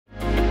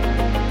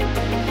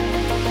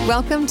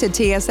Welcome to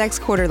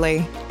TSX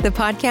Quarterly, the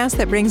podcast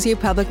that brings you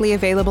publicly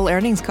available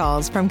earnings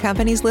calls from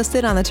companies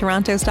listed on the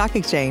Toronto Stock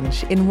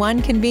Exchange in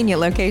one convenient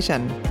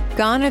location.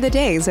 Gone are the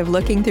days of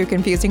looking through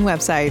confusing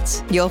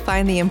websites. You'll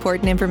find the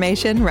important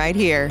information right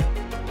here.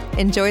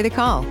 Enjoy the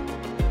call.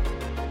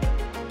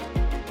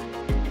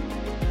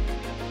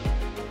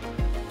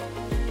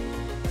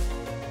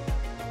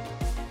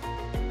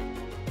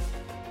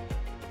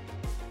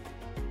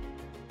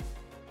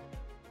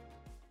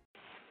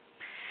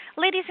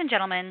 Ladies and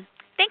gentlemen,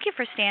 thank you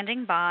for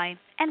standing by,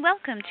 and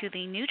welcome to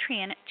the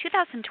Nutrien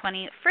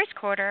 2020 First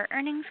Quarter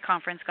Earnings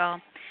Conference Call.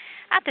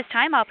 At this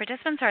time, all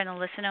participants are in the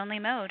listen-only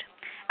mode.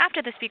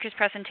 After the speaker's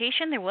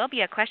presentation, there will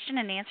be a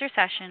question-and-answer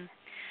session.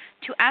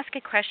 To ask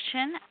a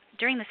question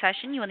during the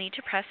session, you will need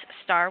to press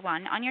star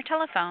 1 on your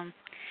telephone.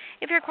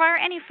 If you require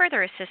any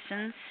further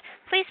assistance,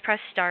 please press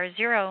star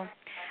 0.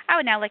 I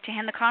would now like to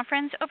hand the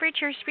conference over to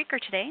your speaker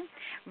today,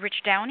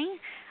 Rich Downey,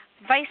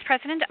 Vice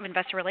President of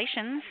Investor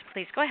Relations.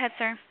 Please go ahead,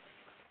 sir.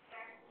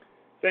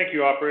 Thank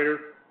you,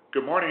 operator.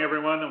 Good morning,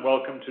 everyone, and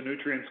welcome to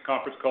Nutrien's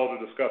conference call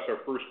to discuss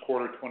our first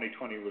quarter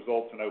 2020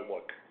 results and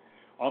outlook.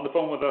 On the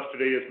phone with us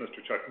today is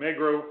Mr. Chuck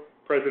Magro,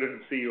 President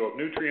and CEO of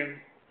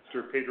Nutrien,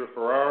 Mr. Pedro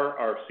Farah,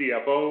 our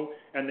CFO,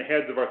 and the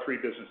heads of our three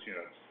business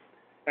units.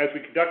 As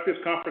we conduct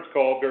this conference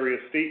call, various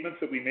statements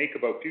that we make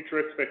about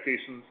future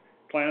expectations,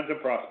 plans,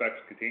 and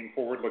prospects contain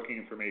forward-looking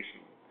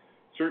information.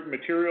 Certain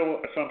material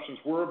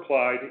assumptions were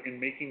applied in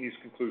making these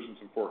conclusions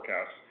and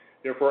forecasts.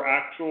 Therefore,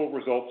 actual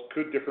results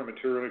could differ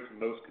materially from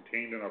those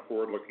contained in our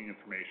forward-looking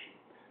information.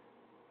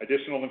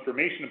 Additional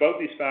information about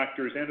these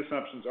factors and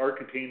assumptions are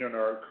contained in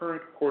our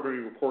current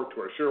quarterly report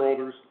to our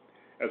shareholders,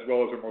 as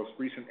well as our most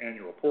recent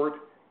annual report,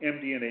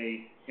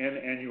 MD&A, and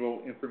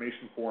annual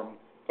information form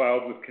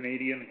filed with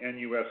Canadian and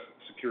U.S.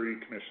 security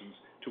commissions,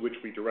 to which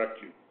we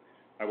direct you.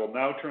 I will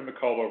now turn the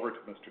call over to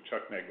Mr.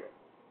 Chuck Magro.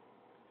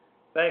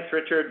 Thanks,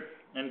 Richard,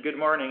 and good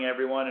morning,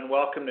 everyone, and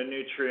welcome to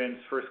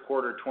Nutrien's first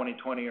quarter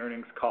 2020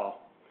 earnings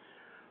call.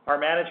 Our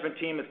management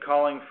team is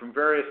calling from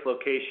various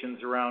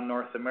locations around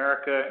North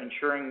America,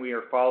 ensuring we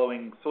are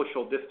following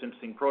social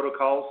distancing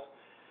protocols,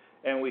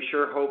 and we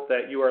sure hope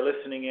that you are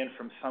listening in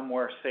from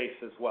somewhere safe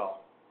as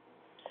well.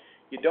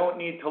 You don't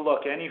need to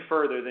look any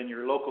further than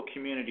your local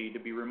community to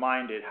be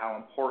reminded how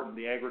important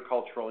the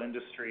agricultural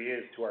industry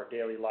is to our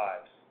daily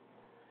lives.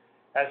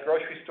 As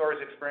grocery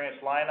stores experience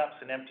lineups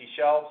and empty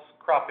shelves,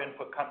 crop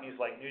input companies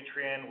like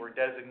Nutrien were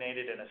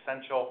designated an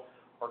essential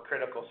or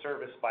critical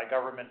service by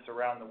governments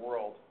around the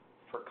world,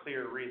 for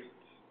clear reasons.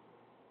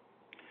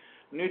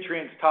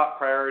 Nutrien's top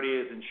priority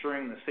is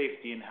ensuring the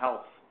safety and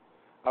health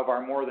of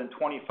our more than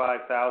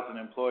 25,000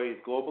 employees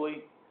globally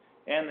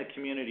and the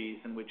communities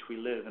in which we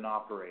live and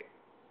operate.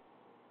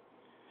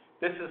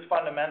 This is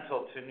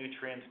fundamental to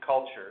Nutrien's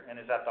culture and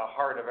is at the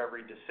heart of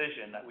every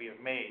decision that we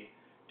have made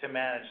to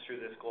manage through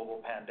this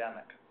global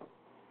pandemic.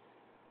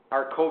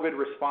 Our COVID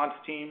response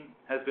team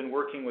has been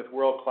working with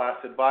world-class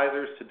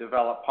advisors to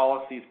develop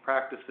policies,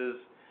 practices,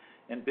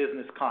 and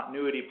business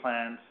continuity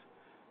plans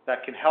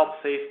that can help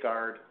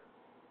safeguard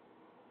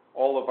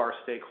all of our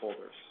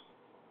stakeholders.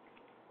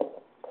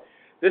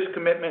 This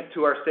commitment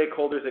to our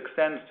stakeholders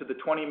extends to the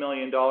 $20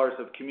 million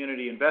of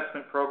community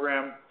investment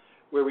program,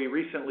 where we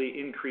recently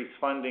increased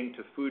funding to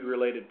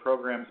food-related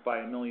programs by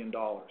 $1 million.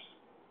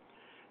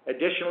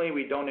 Additionally,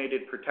 we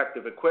donated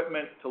protective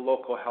equipment to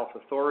local health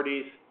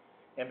authorities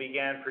and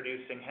began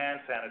producing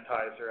hand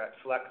sanitizer at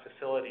select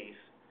facilities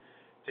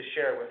to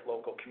share with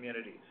local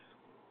communities.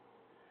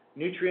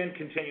 Nutrien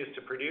continues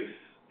to produce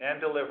and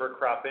deliver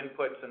crop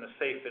inputs in a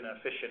safe and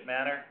efficient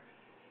manner,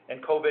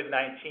 and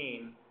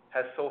COVID-19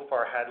 has so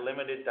far had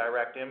limited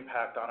direct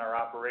impact on our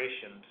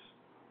operations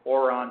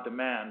or on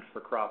demand for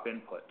crop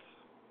inputs.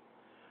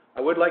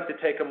 I would like to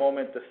take a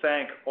moment to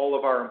thank all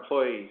of our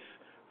employees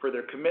for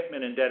their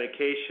commitment and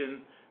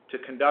dedication to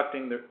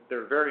conducting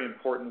their very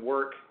important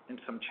work in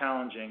some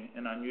challenging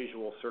and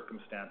unusual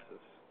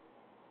circumstances.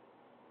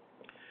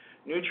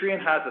 Nutrien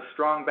has a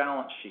strong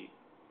balance sheet,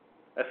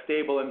 a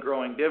stable and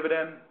growing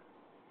dividend,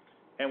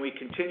 and we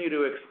continue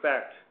to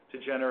expect to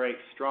generate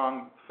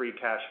strong free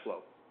cash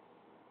flow.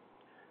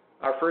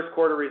 Our first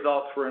quarter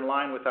results were in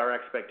line with our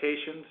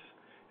expectations,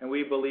 and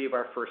we believe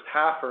our first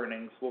half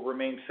earnings will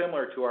remain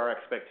similar to our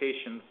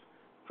expectations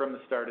from the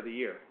start of the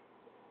year.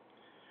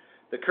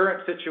 The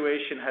current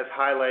situation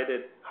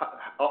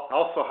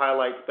also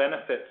highlights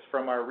benefits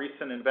from our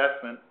recent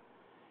investment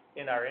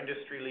in our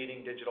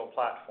industry-leading digital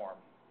platform.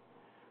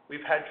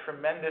 We've had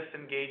tremendous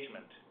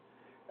engagement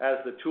as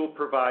the tool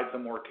provides a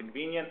more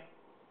convenient,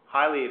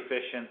 highly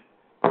efficient,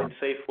 and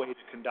safe way to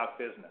conduct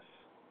business.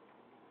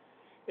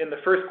 In the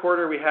first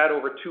quarter, we had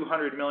over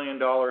 $200 million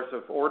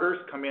of orders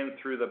come in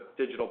through the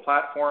digital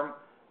platform,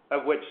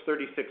 of which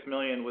 $36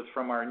 million was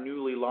from our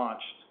newly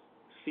launched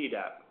Seed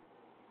app.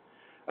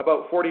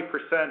 About 40%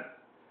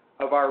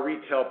 of our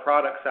retail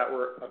products that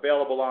were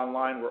available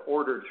online were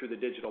ordered through the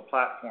digital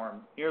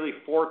platform, nearly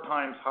 4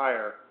 times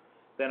higher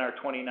than our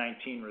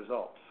 2019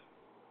 results.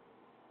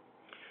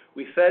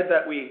 We said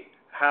that we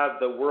have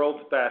the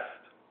world's best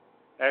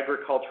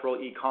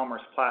agricultural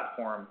e-commerce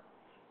platform,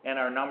 and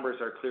our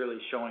numbers are clearly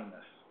showing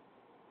this.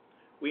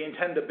 We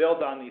intend to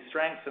build on these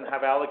strengths and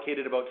have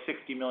allocated about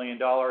 $60 million in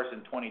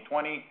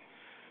 2020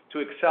 to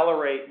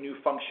accelerate new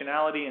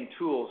functionality and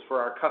tools for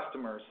our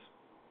customers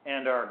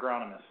and our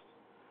agronomists.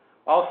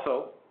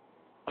 Also,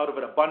 out of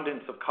an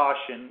abundance of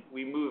caution,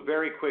 we moved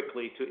very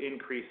quickly to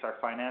increase our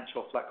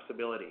financial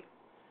flexibility.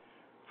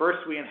 First,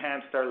 we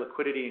enhanced our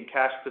liquidity and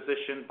cash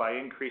position by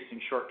increasing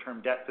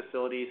short-term debt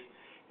facilities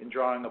and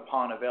drawing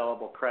upon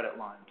available credit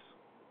lines.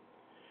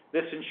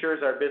 This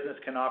ensures our business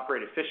can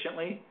operate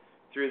efficiently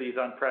through these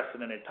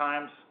unprecedented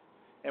times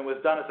and was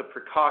done as a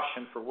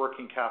precaution for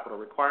working capital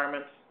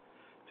requirements,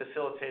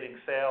 facilitating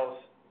sales,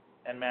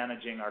 and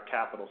managing our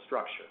capital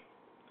structure.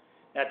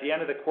 At the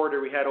end of the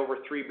quarter, we had over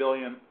 $3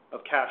 billion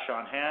of cash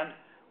on hand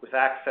with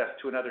access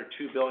to another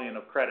 $2 billion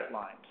of credit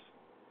lines.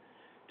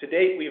 To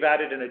date, we've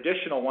added an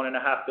additional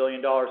 $1.5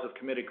 billion of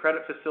committed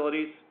credit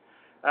facilities.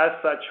 As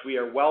such, we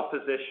are well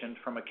positioned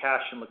from a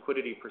cash and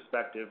liquidity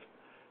perspective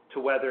to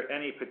weather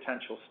any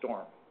potential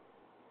storm.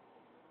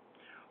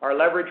 Our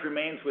leverage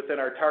remains within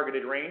our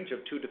targeted range of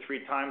 2 to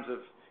 3 times of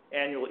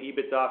annual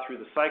EBITDA through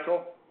the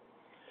cycle.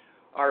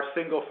 Our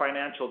single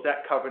financial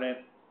debt covenant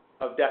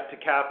of debt to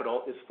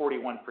capital is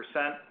 41%,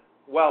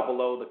 well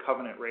below the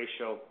covenant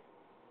ratio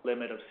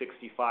limit of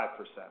 65%.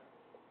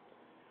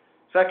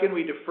 Second,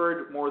 we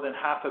deferred more than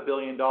 $500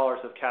 million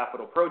of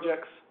capital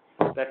projects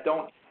that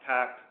don't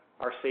impact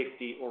our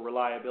safety or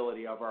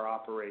reliability of our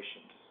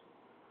operations.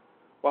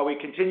 While we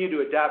continue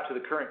to adapt to the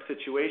current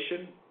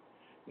situation,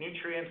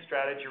 Nutrien's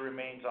strategy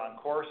remains on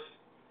course,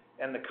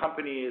 and the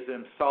company is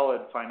in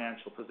solid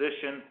financial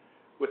position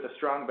with a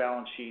strong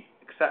balance sheet,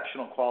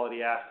 exceptional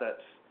quality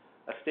assets,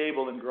 a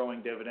stable and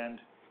growing dividend,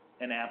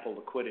 and ample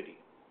liquidity.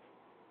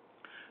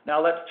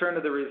 Now let's turn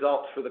to the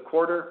results for the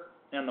quarter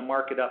and the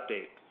market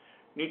update.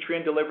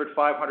 Nutrien delivered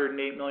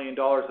 $508 million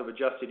of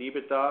adjusted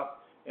EBITDA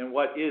in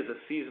what is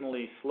a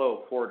seasonally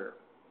slow quarter.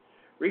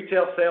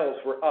 Retail sales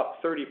were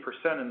up 30%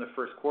 in the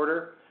first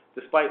quarter,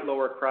 despite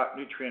lower crop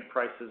nutrient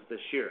prices this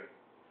year.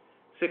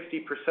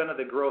 60% of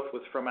the growth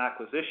was from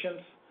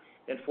acquisitions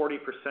and 40%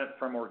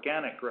 from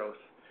organic growth,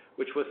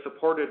 which was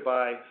supported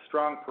by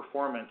strong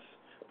performance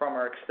from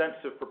our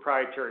extensive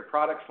proprietary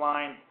products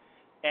line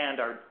and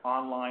our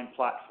online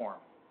platform.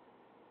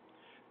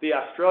 The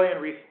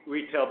Australian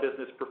retail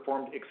business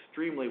performed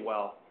extremely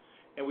well,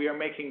 and we are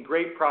making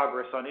great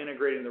progress on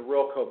integrating the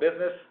Ruralco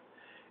business,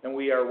 and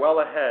we are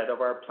well ahead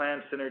of our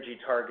planned synergy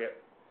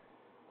target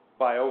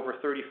by over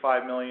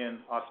 35 million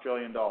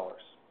Australian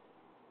dollars.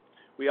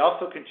 We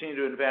also continue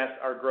to advance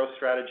our growth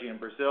strategy in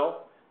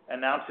Brazil,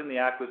 announcing the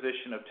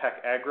acquisition of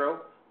Tech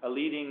Agro, a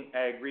leading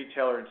ag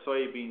retailer and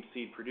soybean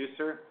seed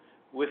producer.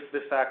 With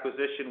this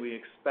acquisition, we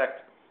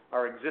expect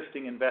our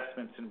existing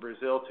investments in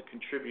Brazil to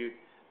contribute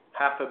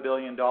 $500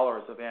 million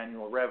of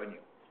annual revenue.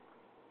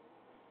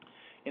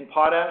 In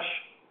potash,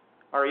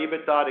 our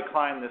EBITDA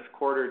declined this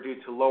quarter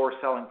due to lower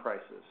selling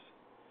prices.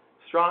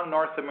 Strong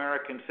North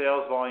American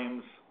sales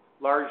volumes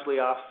largely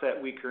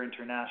offset weaker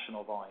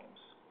international volumes.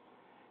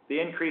 The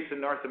increase in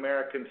North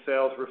American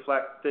sales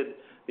reflected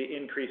the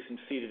increase in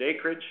seeded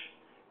acreage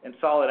and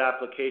solid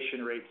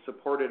application rates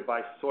supported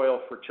by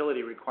soil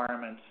fertility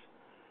requirements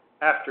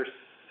after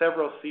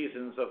several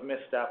seasons of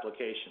missed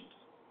applications.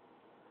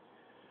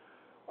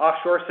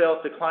 Offshore sales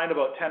declined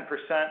about 10%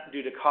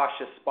 due to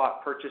cautious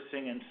spot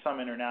purchasing in some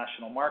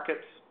international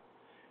markets,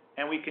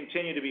 and we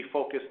continue to be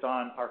focused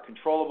on our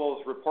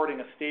controllables, reporting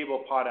a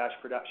stable potash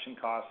production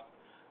cost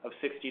of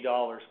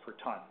 $60 per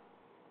ton.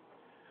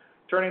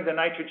 Turning to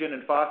nitrogen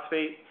and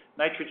phosphate,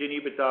 nitrogen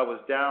EBITDA was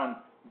down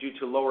due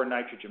to lower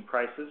nitrogen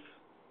prices.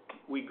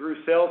 We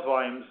grew sales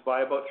volumes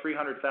by about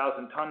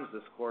 300,000 tons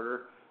this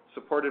quarter,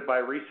 supported by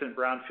recent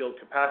brownfield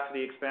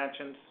capacity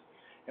expansions,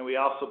 and we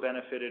also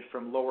benefited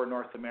from lower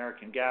North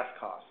American gas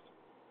costs.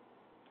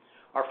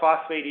 Our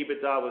phosphate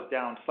EBITDA was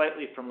down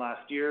slightly from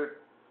last year.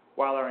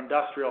 While our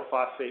industrial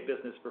phosphate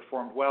business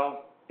performed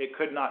well, it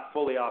could not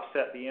fully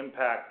offset the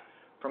impact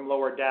from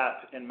lower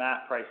DAP and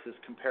MAP prices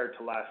compared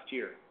to last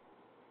year.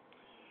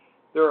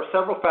 There are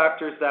several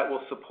factors that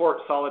will support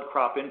solid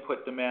crop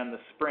input demand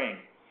this spring.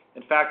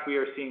 In fact, we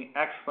are seeing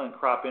excellent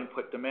crop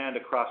input demand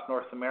across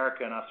North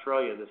America and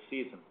Australia this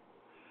season.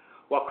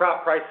 While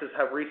crop prices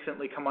have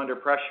recently come under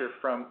pressure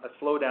from a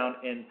slowdown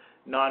in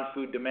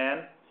non-food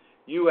demand,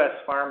 U.S.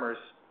 farmers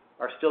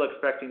are still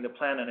expecting to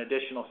plant an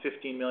additional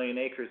 15 million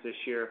acres this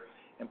year,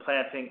 and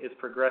planting is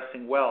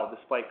progressing well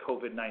despite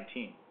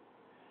COVID-19.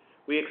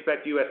 We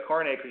expect U.S.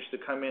 corn acreage to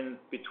come in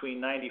between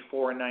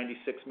 94 and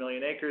 96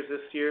 million acres this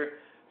year,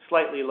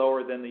 slightly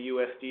lower than the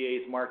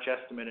USDA's March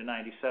estimate of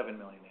 97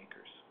 million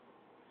acres.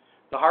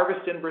 The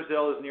harvest in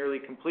Brazil is nearly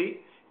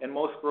complete, and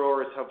most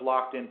growers have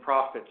locked in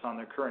profits on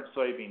their current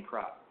soybean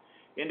crop.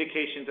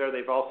 Indications are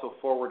they've also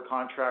forward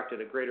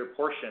contracted a greater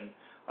portion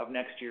of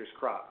next year's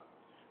crop.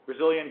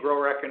 Brazilian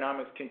grower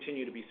economics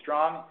continue to be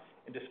strong,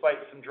 and despite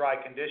some dry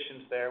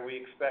conditions there, we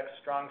expect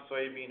strong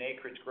soybean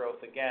acreage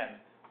growth again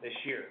this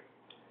year.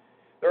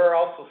 There are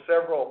also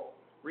several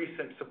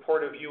recent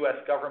supportive U.S.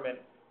 government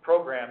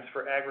programs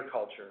for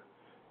agriculture.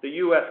 The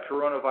U.S.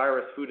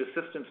 Coronavirus Food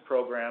Assistance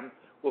Program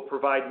will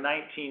provide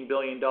 $19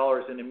 billion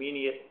in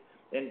immediate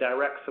and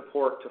direct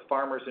support to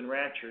farmers and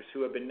ranchers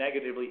who have been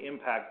negatively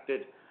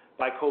impacted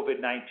by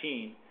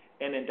COVID-19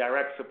 and in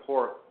direct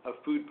support of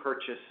food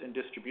purchase and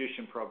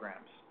distribution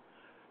programs.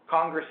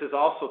 Congress is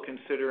also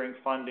considering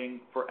funding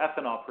for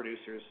ethanol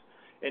producers,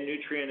 and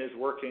Nutrien is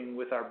working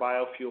with our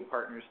biofuel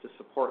partners to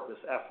support this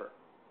effort.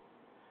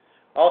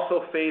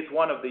 Also, Phase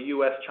 1 of the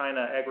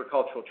U.S.-China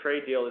agricultural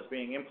trade deal is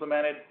being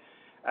implemented,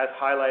 as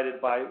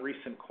highlighted by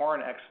recent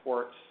corn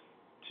exports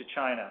to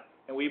China,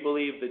 and we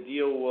believe the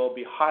deal will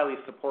be highly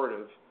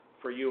supportive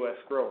for U.S.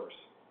 growers.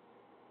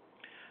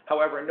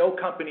 However, no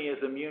company is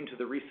immune to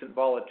the recent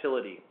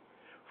volatility.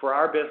 For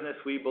our business,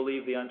 we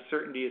believe the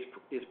uncertainty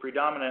is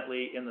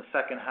predominantly in the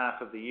second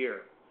half of the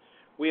year.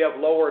 We have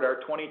lowered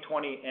our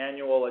 2020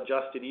 annual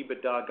adjusted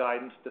EBITDA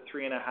guidance to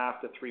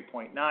 $3.5 to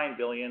 $3.9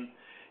 billion,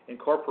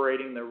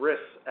 incorporating the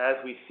risks as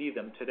we see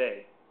them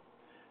today.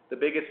 The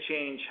biggest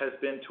change has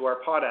been to our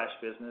potash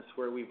business,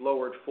 where we've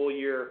lowered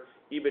full-year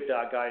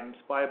EBITDA guidance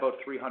by about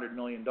 $300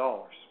 million.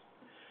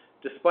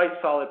 Despite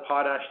solid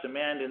potash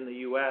demand in the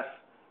U.S.,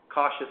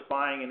 cautious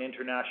buying in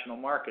international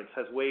markets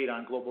has weighed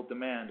on global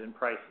demand and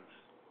prices.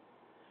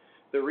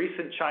 The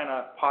recent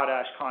China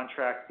potash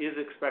contract is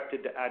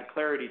expected to add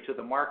clarity to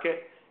the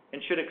market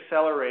and should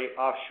accelerate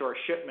offshore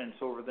shipments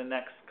over the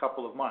next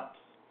couple of months.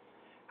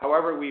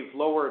 However, we've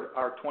lowered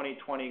our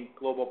 2020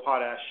 global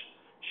potash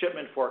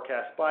shipment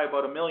forecast by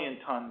about 1 million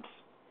tons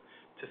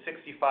to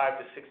 65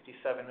 to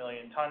 67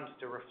 million tons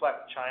to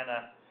reflect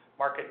China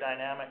market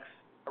dynamics,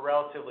 a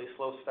relatively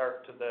slow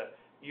start to the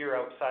year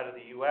outside of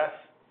the U.S.,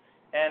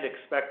 and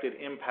expected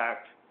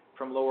impact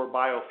from lower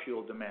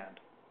biofuel demand.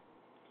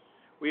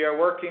 We are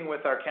working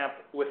with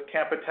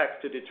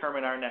Canpotex to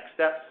determine our next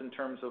steps in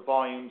terms of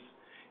volumes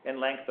and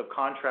length of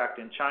contract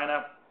in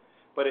China,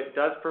 but it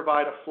does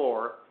provide a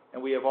floor,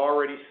 and we have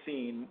already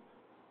seen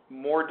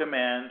more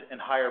demand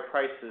and higher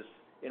prices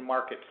in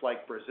markets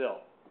like Brazil.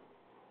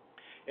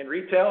 In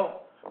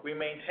retail, we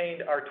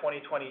maintained our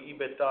 2020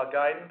 EBITDA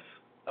guidance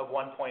of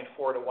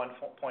 $1.4 to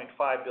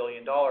 $1.5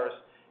 billion,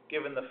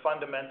 given the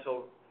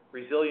fundamental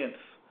resilience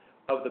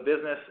of the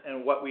business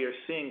and what we are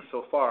seeing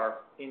so far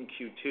in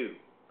Q2.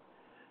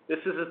 This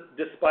is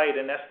despite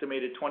an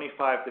estimated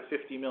 $25 to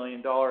 $50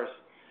 million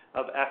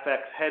of FX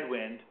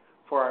headwind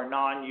for our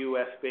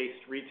non-U.S.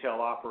 based retail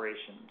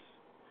operations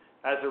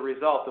as a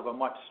result of a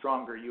much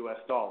stronger U.S.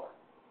 dollar.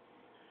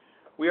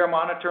 We are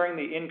monitoring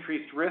the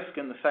increased risk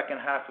in the second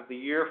half of the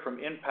year from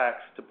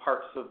impacts to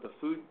parts of the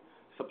food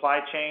supply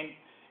chain,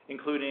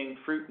 including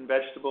fruit and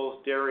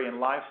vegetables, dairy, and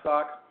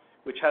livestock,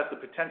 which has the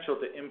potential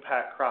to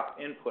impact crop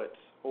inputs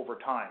over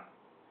time.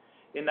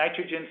 In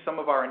nitrogen, some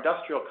of our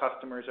industrial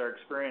customers are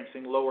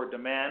experiencing lower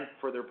demand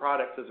for their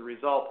products as a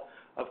result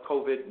of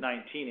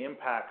COVID-19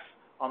 impacts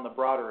on the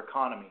broader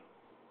economy.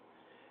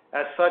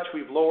 As such,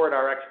 we've lowered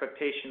our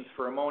expectations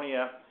for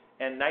ammonia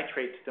and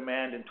nitrates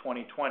demand in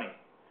 2020.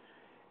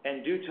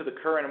 And due to the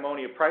current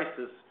ammonia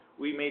prices,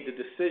 we made the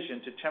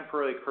decision to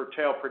temporarily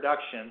curtail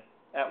production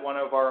at one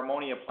of our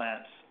ammonia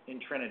plants in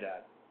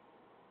Trinidad.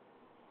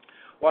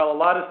 While a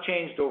lot has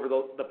changed over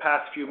the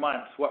past few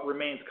months, what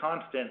remains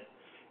constant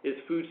is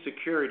food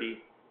security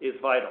is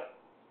vital.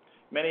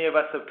 Many of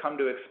us have come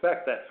to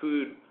expect that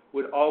food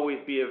would always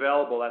be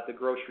available at the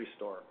grocery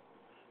store.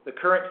 The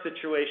current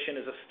situation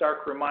is a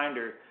stark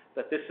reminder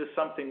that this is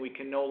something we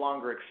can no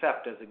longer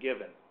accept as a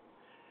given.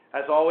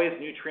 As always,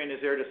 Nutrien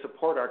is there to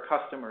support our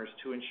customers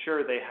to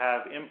ensure they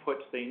have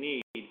inputs they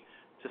need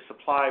to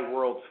supply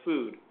world's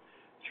food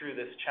through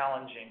this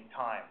challenging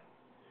time.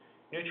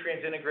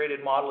 Nutrien's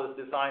integrated model is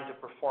designed to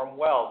perform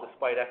well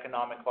despite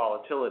economic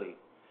volatility.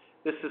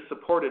 This is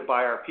supported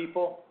by our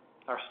people,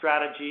 our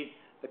strategy,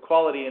 the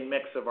quality and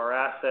mix of our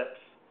assets,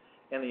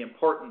 and the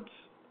importance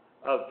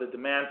of the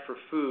demand for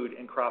food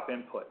and crop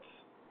inputs.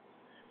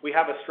 We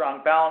have a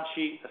strong balance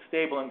sheet, a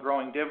stable and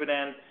growing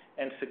dividend,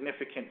 and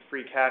significant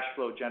free cash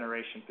flow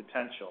generation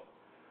potential.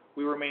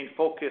 We remain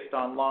focused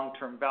on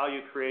long-term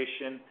value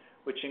creation,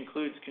 which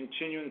includes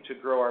continuing to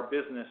grow our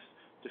business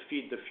to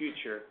feed the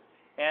future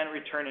and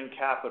returning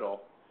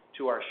capital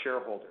to our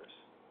shareholders.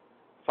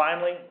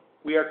 Finally,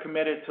 we are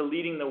committed to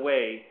leading the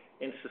way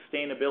in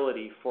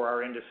sustainability for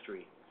our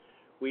industry.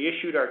 We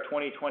issued our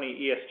 2020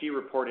 ESG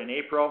report in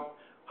April,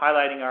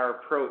 highlighting our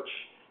approach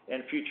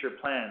and future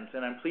plans,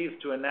 and I'm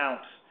pleased to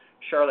announce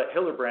Charlotte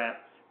Hillebrand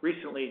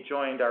recently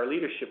joined our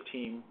leadership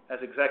team as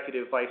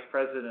Executive Vice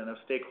President of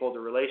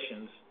Stakeholder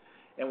Relations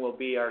and will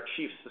be our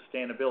Chief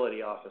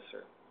Sustainability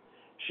Officer.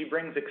 She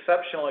brings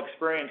exceptional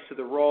experience to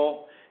the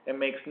role and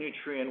makes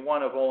Nutrien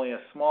one of only a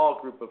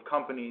small group of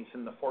companies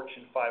in the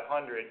Fortune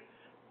 500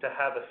 to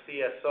have a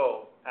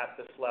CSO at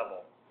this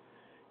level.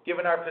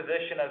 Given our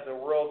position as the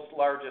world's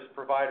largest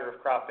provider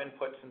of crop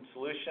inputs and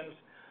solutions,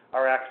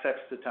 our access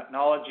to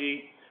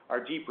technology,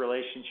 our deep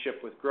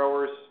relationship with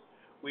growers,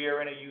 we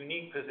are in a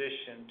unique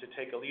position to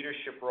take a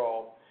leadership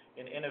role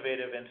in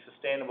innovative and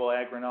sustainable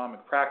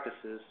agronomic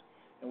practices,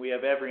 and we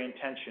have every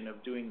intention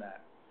of doing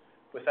that.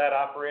 With that,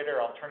 operator,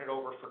 I'll turn it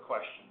over for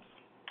questions.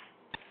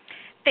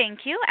 Thank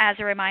you. As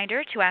a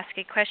reminder, to ask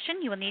a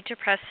question, you will need to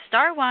press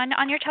star 1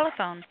 on your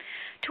telephone.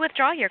 To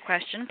withdraw your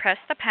question, press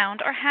the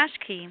pound or hash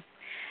key.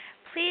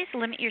 Please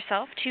limit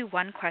yourself to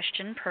one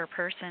question per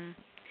person.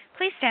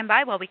 Please stand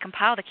by while we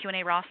compile the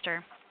Q&A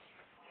roster.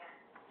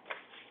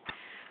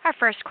 Our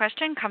first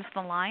question comes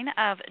from the line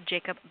of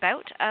Jacob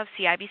Bout of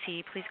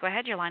CIBC. Please go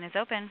ahead. Your line is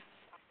open.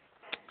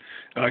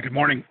 Good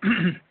morning.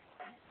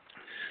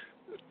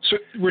 So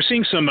we're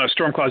seeing some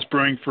storm clouds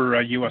brewing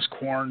for U.S.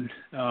 corn.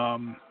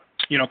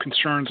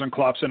 Concerns on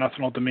collapse in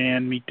ethanol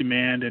demand, meat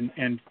demand,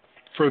 and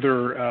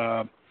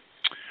further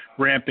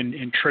ramp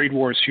in trade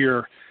wars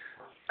here.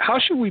 How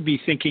should we be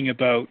thinking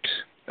about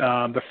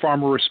the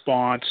farmer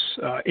response,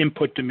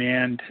 input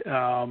demand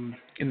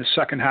in the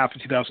second half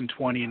of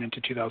 2020 and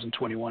into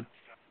 2021?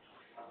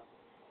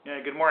 Yeah,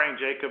 good morning,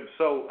 Jacob.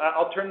 So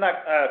I'll turn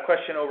that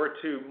question over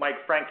to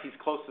Mike Frank. He's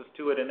closest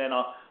to it, and then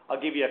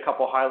I'll give you a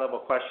couple high-level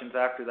questions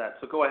after that.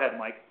 So go ahead,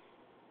 Mike.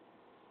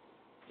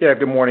 Yeah,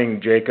 good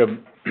morning, Jacob.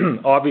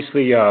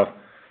 Obviously,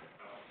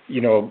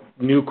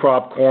 new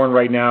crop corn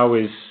right now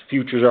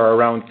futures are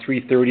around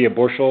 $3.30 a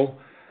bushel,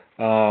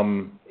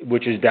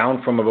 which is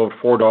down from about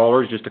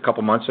 $4 just a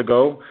couple months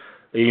ago.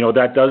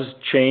 That does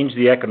change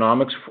the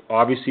economics,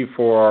 obviously,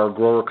 for our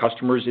grower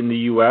customers in the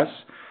U.S.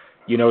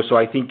 So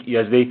I think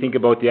as they think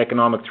about the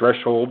economic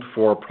threshold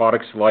for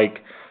products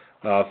like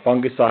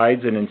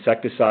fungicides and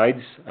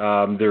insecticides,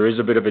 there is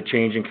a bit of a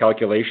change in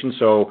calculation.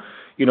 So,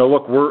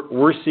 look,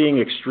 we're seeing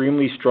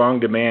extremely strong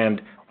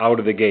demand out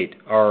of the gate.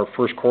 Our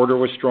first quarter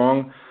was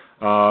strong.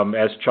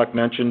 As Chuck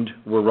mentioned,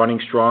 we're running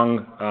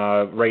strong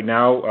right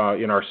now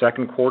in our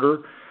second quarter.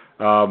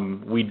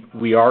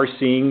 We are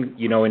seeing,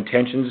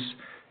 intentions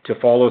to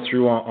follow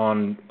through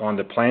on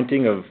the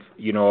planting of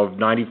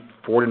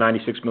 94 to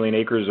 96 million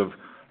acres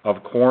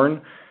of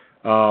corn.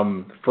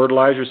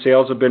 Fertilizer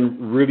sales have been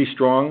really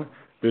strong.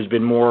 There's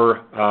been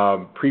more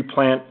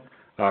pre-plant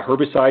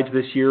herbicides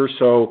this year.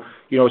 So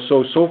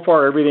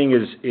far everything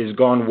is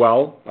gone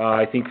well,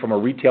 I think, from a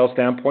retail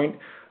standpoint.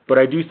 But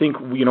I do think,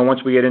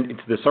 once we get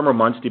into the summer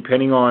months,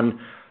 depending on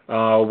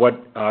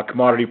what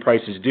commodity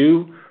prices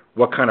do,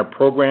 what kind of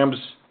programs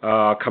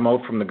come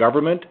out from the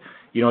government,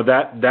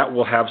 that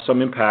will have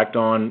some impact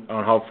on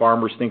how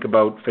farmers think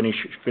about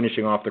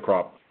finishing off the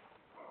crop.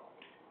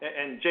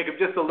 And Jacob,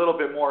 just a little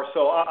bit more.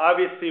 So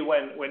obviously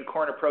when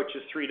corn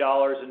approaches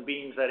 $3 and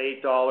beans at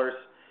 $8,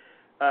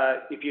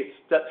 if you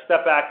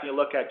step back and you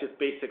look at just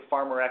basic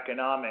farmer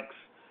economics,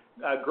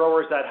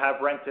 growers that have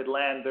rented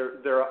land,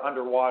 they're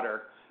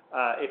underwater.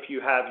 If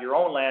you have your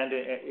own land,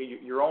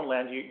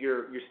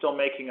 you're still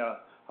making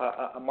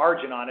a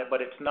margin on it,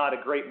 but it's not a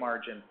great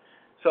margin.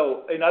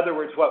 So in other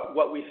words,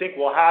 what we think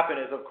will happen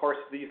is, of course,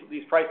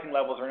 these pricing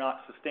levels are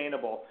not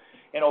sustainable,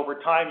 and over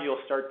time you'll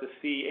start to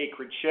see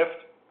acreage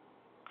shift,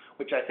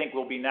 which I think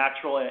will be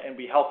natural and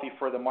be healthy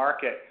for the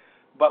market.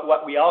 But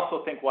what we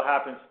also think will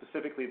happen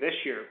specifically this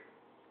year,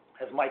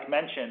 as Mike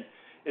mentioned,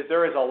 is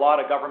there is a lot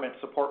of government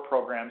support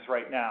programs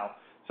right now.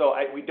 So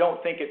we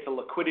don't think it's a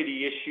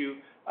liquidity issue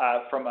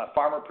from a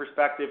farmer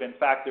perspective. In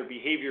fact, their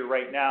behavior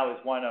right now is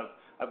one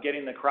of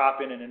getting the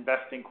crop in and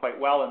investing quite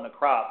well in the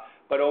crop.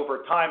 But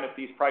over time, if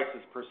these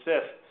prices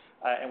persist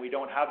and we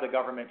don't have the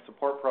government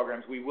support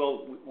programs, we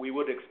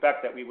would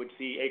expect that we would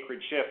see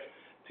acreage shift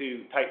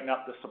to tighten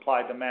up the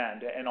supply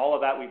demand. And all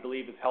of that we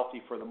believe is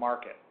healthy for the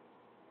market.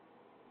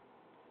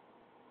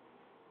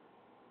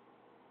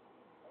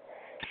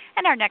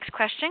 And our next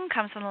question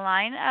comes from the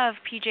line of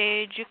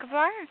PJ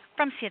Jukavar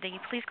from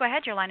Citi. Please go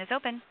ahead. Your line is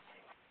open.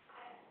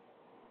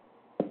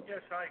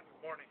 Yes, hi.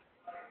 Good morning.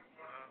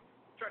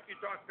 Chuck, you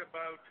talked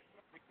about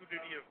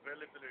liquidity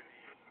availability.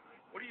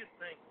 What do you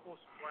think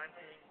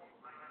post-planting,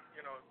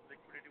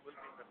 liquidity will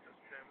be in the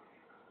system?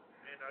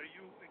 And are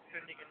you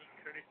extending any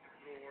credit to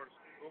growers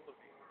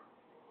globally?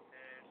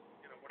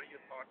 And, what are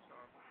your thoughts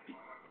on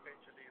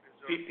potentially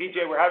reserve? PJ,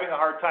 we're having a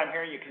hard time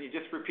hearing you. Can you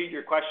just repeat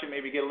your question,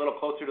 maybe get a little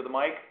closer to the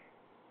mic?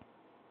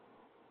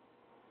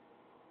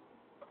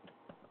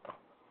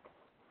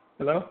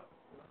 Hello?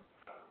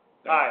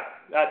 Hi,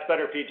 that's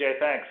better, PJ.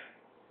 Thanks.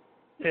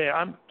 Yeah,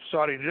 I'm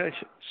sorry.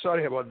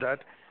 Sorry about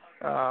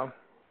that.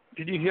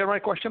 Did you hear my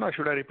question, or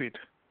should I repeat?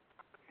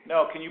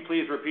 No, can you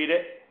please repeat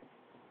it?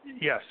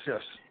 Yes.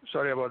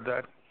 Sorry about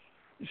that.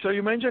 So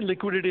you mentioned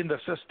liquidity in the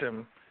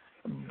system,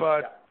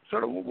 but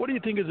sort of what do you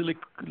think is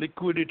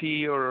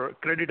liquidity or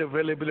credit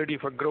availability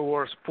for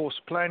growers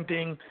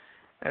post-planting,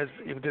 as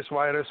if this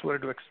virus were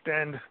to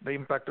extend the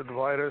impact of the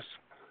virus?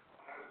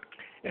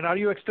 And are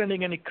you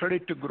extending any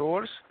credit to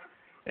growers?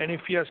 And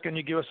if yes, can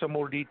you give us some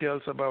more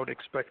details about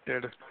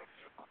expected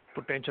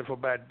potential for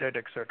bad debt,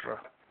 etc.?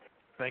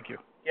 Thank you.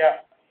 Yeah.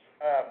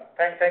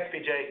 Thanks,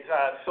 PJ.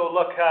 So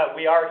look,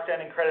 we are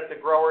extending credit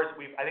to growers.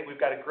 I think we've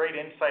got a great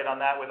insight on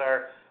that with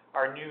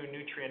our new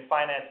Nutrien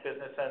finance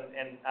business,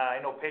 and I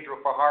know Pedro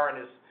Fajar and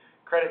his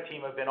credit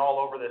team have been all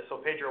over this. So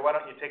Pedro, why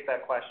don't you take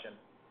that question?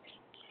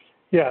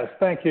 Yes,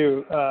 thank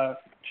you,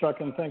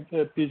 Chuck, and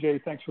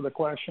PJ, thanks for the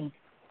question.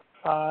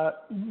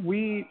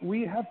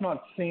 We have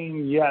not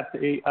seen yet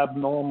a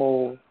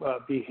abnormal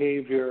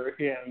behavior,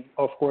 and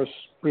of course,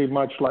 pretty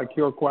much like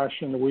your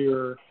question, we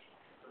are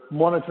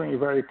monitoring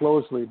very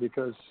closely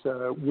because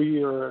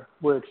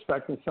we're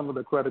expecting some of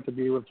the credit to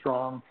be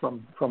withdrawn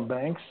from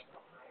banks.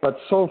 But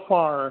so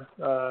far,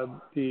 both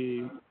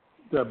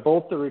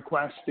the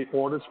requests, the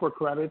orders for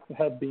credit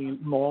have been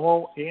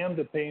normal, and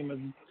the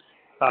payment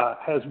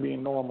has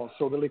been normal.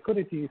 So the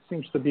liquidity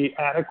seems to be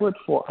adequate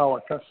for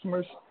our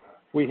customers.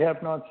 We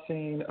have not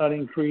seen an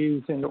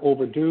increase in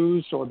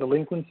overdues or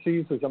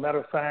delinquencies. As a matter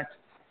of fact,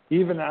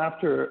 even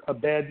after a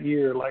bad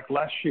year like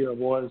last year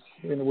was,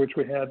 in which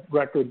we had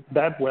record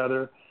bad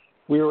weather,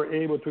 we were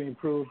able to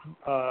improve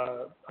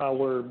our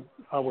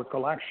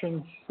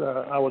collections,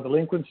 our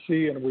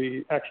delinquency, and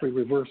we actually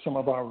reversed some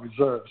of our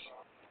reserves.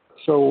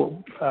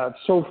 So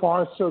so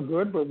far so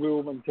good, but we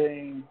will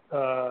maintain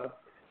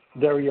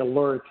very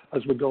alert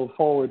as we go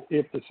forward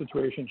if the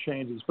situation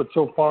changes. But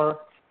so far,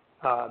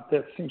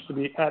 that seems to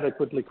be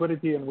adequate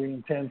liquidity, and we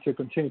intend to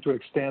continue to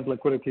extend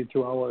liquidity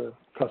to our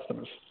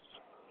customers.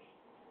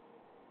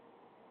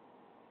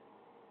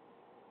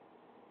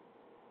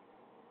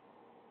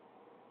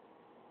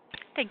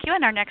 Thank you.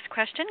 And our next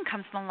question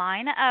comes from the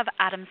line of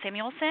Adam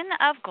Samuelson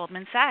of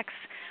Goldman Sachs.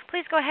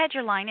 Please go ahead.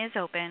 Your line is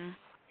open.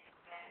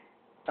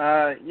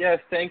 Yes,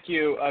 thank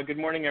you. Good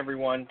morning,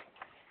 everyone.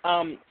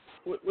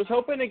 Was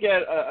hoping to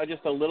get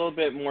just a little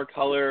bit more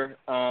color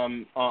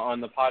on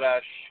the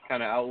potash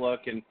kind of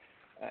outlook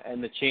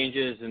and the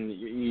changes, and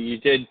you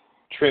did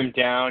trim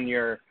down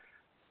your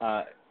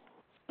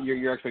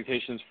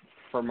expectations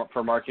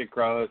for market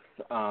growth,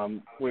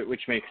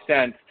 which makes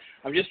sense.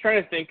 I'm just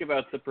trying to think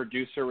about the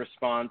producer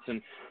response,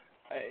 and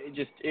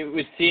it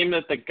would seem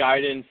that the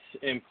guidance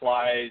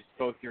implies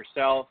both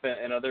yourself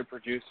and other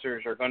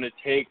producers are going to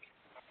take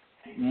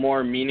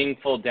more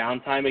meaningful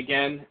downtime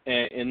again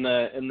in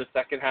the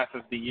second half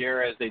of the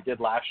year as they did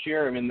last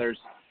year. I mean, there's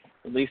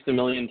at least 1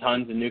 million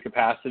tons of new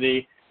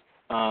capacity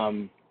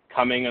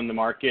coming on the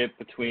market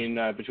between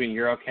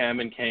Eurochem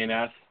and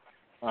KNS,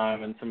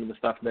 and some of the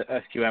stuff that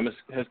SQM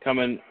has come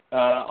in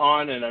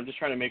on, and I'm just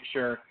trying to make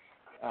sure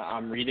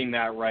I'm reading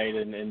that right,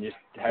 and just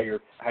how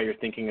you're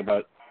thinking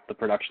about the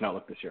production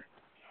outlook this year.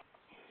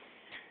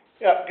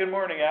 Yeah, good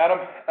morning, Adam.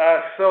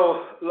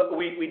 So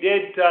we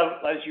did,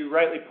 as you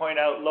rightly point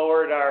out,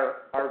 lowered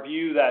our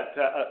view that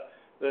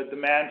the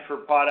demand for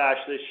potash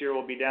this year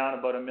will be down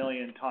about 1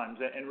 million tons.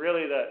 And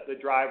really the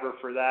driver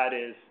for that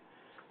is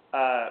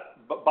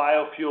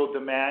biofuel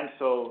demand,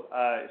 so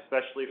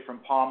especially from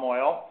palm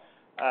oil,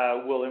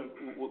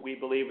 we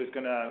believe is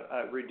going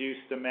to reduce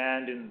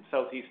demand in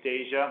Southeast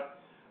Asia.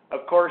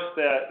 Of course,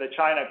 the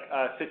China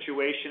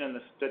situation and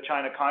the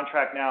China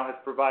contract now has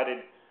provided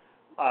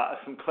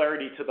some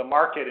clarity to the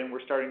market, and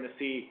we're starting to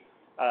see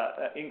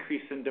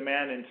increase in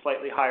demand and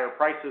slightly higher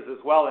prices as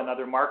well in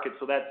other markets.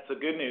 So that's the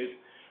good news.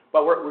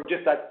 But we're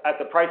just at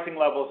the pricing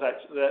levels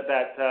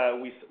that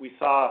we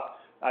saw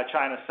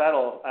China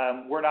settle.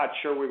 We're not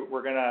sure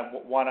we're going to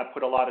want to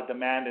put a lot of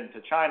demand into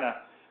China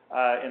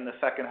in the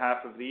second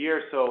half of the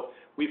year. So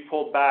we've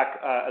pulled back,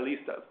 at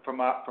least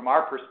from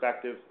our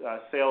perspective,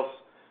 sales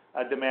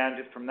demand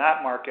from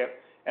that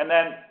market. And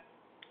then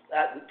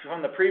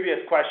from the previous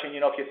question,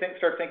 if you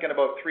start thinking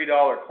about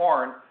 $3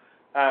 corn,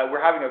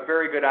 we're having a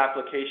very good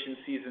application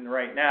season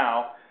right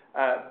now,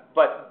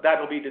 but that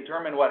will be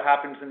determined what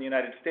happens in the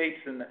United States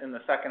in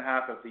the second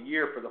half of the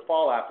year for the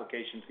fall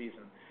application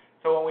season.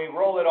 So when we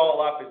roll it all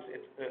up,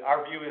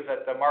 our view is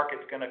that the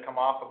market's going to come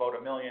off about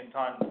 1 million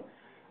tons.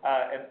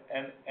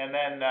 And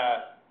then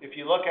if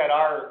you look at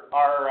our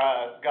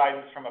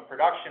guidance from a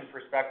production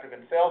perspective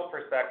and sales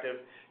perspective,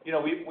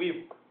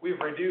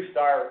 we've reduced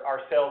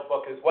our sales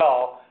book as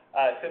well,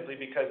 simply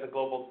because the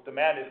global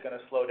demand is going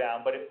to slow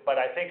down. But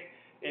I think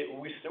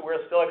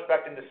we're still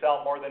expecting to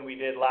sell more than we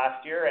did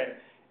last year,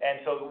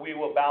 and so we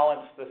will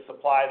balance the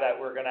supply that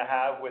we're going to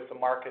have with the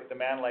market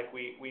demand like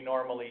we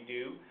normally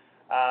do.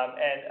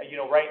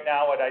 Right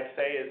now, what I'd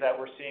say is that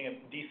we're seeing a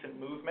decent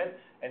movement,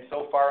 and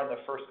so far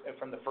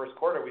from the first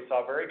quarter, we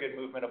saw very good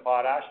movement of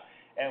potash,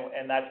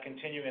 and that's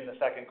continuing in the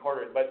second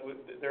quarter. But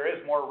there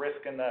is more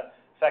risk in the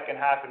second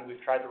half, and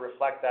we've tried to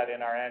reflect that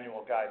in our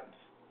annual guidance.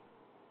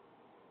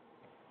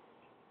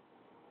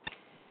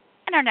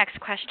 And our next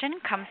question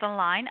comes from the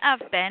line of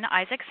Ben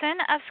Isaacson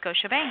of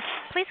Scotiabank.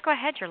 Please go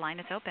ahead. Your line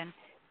is open.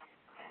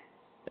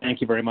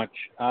 Thank you very much.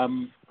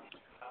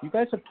 You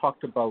guys have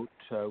talked about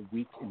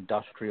weak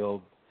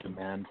industrial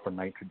demand for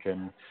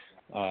nitrogen,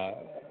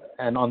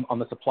 and on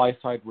the supply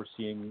side, we're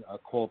seeing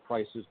coal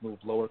prices move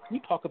lower. Can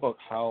you talk about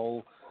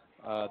how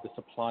the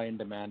supply and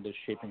demand is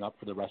shaping up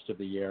for the rest of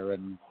the year,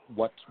 and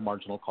what's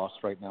marginal costs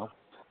right now?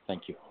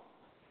 Thank you.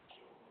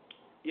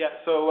 Yeah,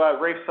 so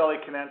Rafe Sully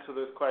can answer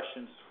those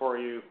questions for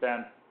you,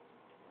 Ben.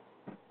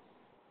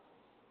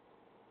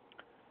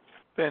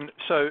 Ben,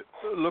 so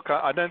look,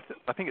 I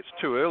think it's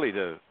too early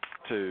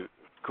to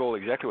call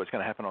exactly what's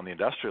going to happen on the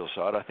industrial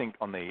side. I think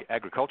on the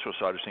agricultural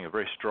side, we're seeing a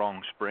very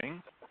strong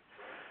spring.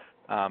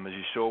 As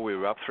you saw, we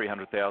were up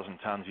 300,000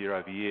 tons year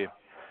over year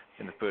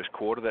in the first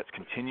quarter. That's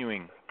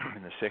continuing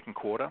in the second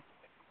quarter.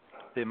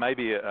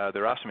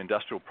 There are some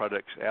industrial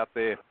products out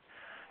there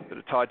that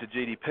are tied to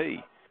GDP.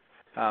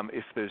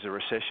 If there's a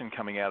recession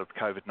coming out of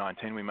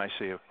COVID-19, we may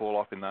see a fall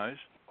off in those.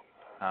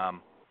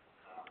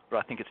 But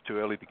I think it's too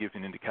early to give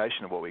an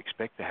indication of what we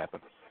expect to happen.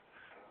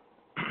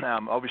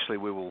 Obviously,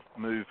 we will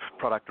move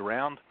product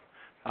around.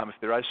 If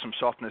there is some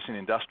softness in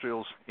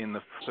industrials in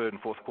the third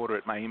and fourth quarter,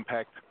 it may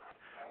impact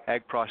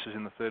ag prices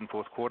in the third and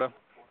fourth quarter.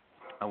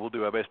 We'll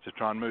do our best to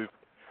try and move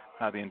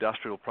the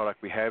industrial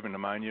product we have in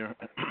ammonia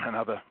and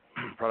other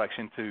products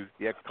into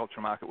the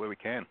agricultural market where we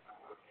can.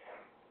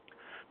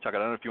 Chuck, I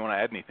don't know if you want to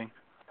add anything.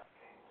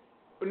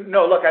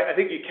 No, look, I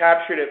think you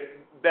captured it,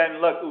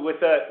 Ben. Look, with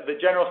the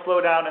general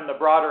slowdown in the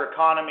broader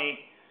economy,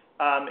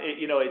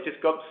 it just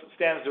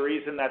stands to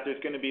reason that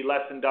there's going to be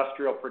less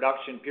industrial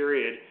production,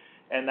 period,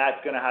 and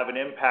that's going to have an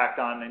impact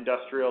on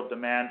industrial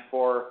demand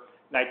for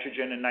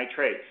nitrogen and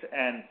nitrates.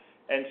 And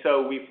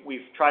so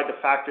we've tried to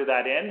factor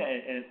that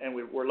in, and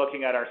we're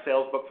looking at our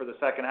sales book for the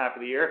second half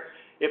of the year.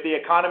 If the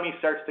economy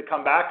starts to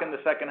come back in the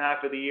second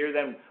half of the year,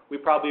 then we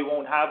probably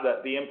won't have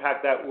the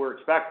impact that we're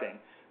expecting.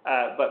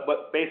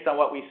 But based on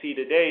what we see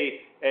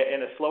today,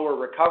 in a slower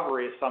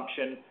recovery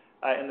assumption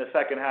in the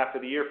second half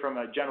of the year from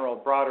a general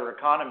broader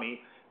economy,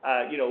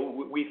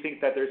 we think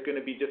that there's going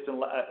to be just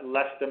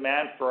less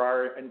demand for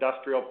our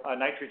industrial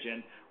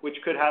nitrogen, which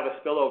could have a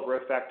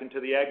spillover effect into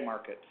the ag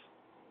markets.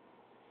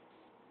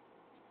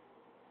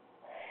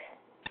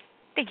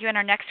 Thank you. And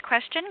our next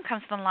question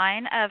comes from the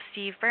line of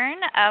Steve Byrne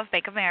of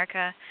Bank of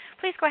America.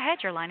 Please go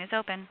ahead. Your line is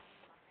open.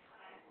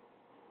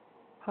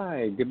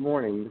 Hi, good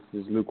morning.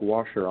 This is Luke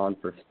Washer on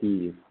for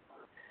Steve.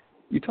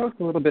 You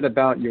talked a little bit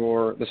about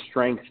the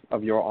strength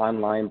of your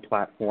online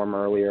platform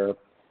earlier.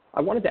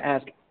 I wanted to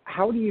ask,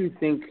 how do you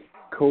think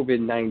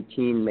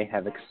COVID-19 may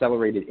have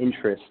accelerated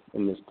interest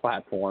in this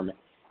platform?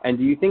 And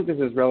do you think this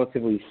is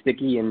relatively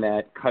sticky in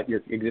that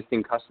your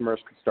existing customers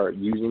could start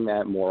using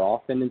that more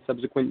often in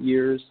subsequent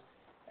years?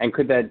 And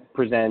could that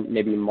present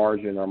maybe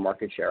margin or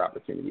market share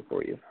opportunity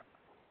for you?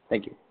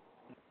 Thank you.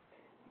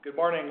 Good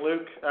morning,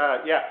 Luke.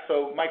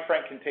 So Mike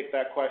Frank can take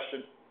that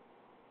question.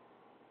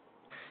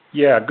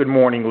 Yeah, good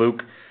morning,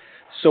 Luke.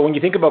 So when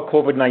you think about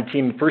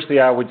COVID-19, firstly,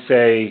 I would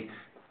say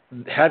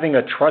having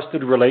a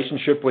trusted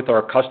relationship with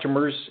our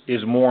customers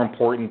is more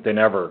important than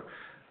ever.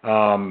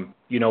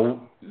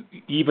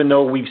 Even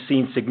though we've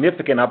seen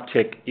significant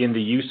uptick in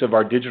the use of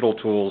our digital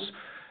tools,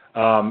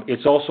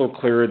 it's also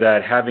clear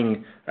that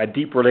having a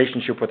deep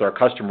relationship with our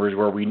customers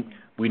where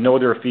we know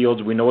their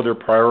fields, we know their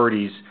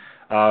priorities,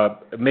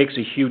 makes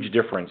a huge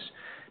difference.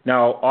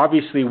 Now,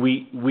 obviously,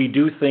 we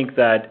do think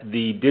that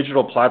the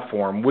digital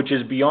platform, which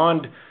is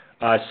beyond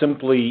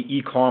simply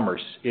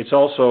e-commerce, it's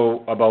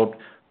also about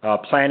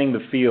planning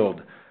the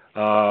field,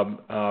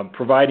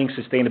 providing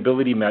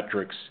sustainability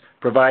metrics,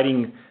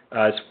 providing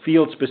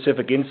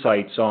field-specific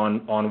insights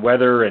on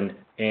weather and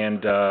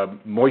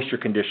moisture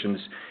conditions.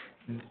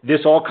 This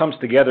all comes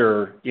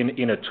together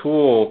in a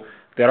tool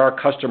that our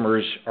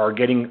customers are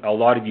getting a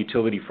lot of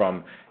utility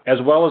from, as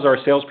well as our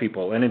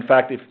salespeople. And in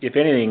fact, if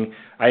anything,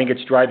 I think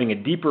it's driving a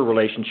deeper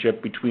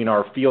relationship between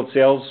our field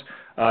sales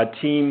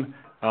team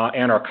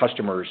and our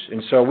customers.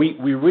 And so we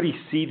really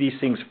see these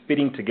things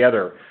fitting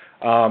together.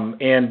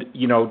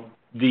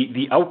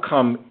 The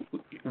outcome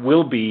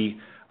will be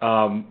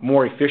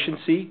more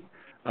efficiency,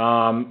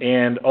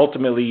 and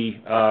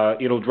ultimately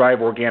it'll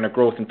drive organic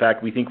growth. In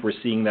fact, we think we're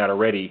seeing that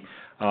already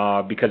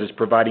because it's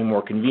providing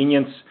more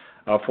convenience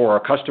for our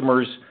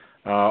customers,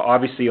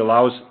 obviously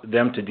allows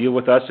them to deal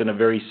with us in a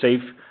very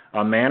safe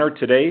manner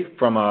today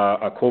from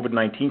a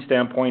COVID-19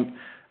 standpoint,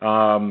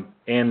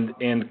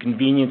 and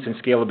convenience and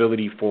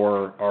scalability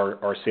for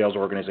our sales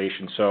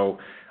organization. So,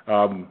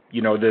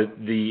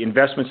 the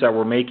investments that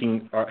we're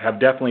making have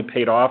definitely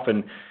paid off.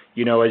 And,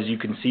 as you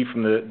can see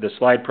from the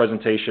slide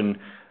presentation,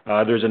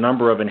 there's a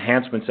number of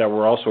enhancements that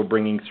we're also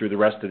bringing through the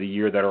rest of the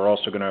year that are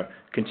also going to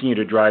continue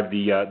to drive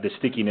the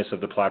stickiness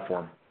of the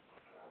platform.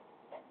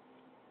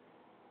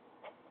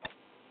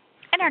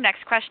 And our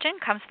next question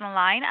comes from the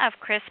line of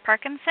Chris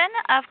Parkinson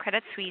of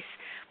Credit Suisse.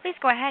 Please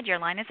go ahead. Your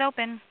line is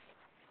open.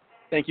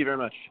 Thank you very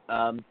much.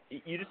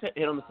 You just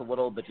hit on this a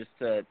little, but just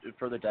to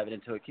further dive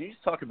into it, can you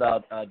just talk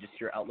about just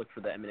your outlook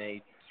for the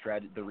M&A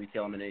strategy, the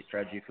retail M&A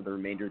strategy for the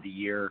remainder of the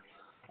year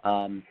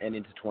and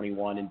into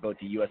 21 in both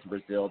the U.S. and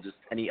Brazil? Just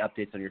any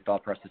updates on your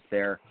thought process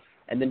there?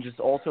 And then just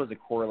also as a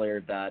corollary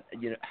of that,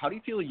 how do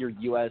you feel your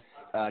U.S.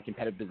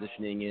 Competitive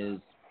positioning is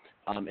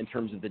in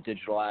terms of the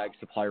digital ag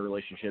supplier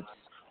relationships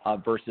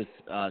versus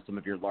some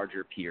of your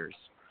larger peers?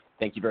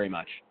 Thank you very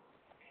much.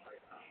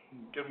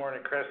 Good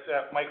morning, Chris.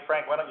 Mike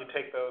Frank, why don't you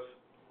take those?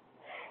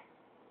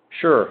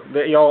 Sure.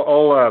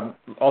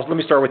 Let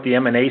me start with the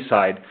M&A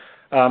side.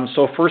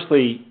 So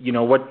firstly,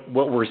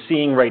 what we're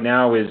seeing right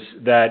now is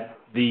that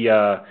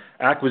the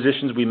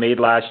acquisitions we made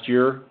last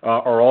year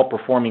are all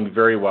performing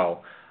very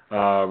well.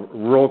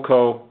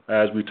 Ruralco,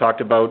 as we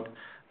talked about,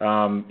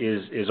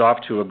 is off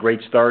to a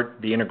great start.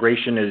 The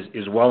integration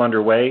is well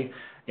underway,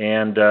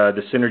 and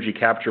the synergy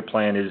capture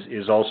plan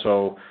is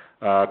also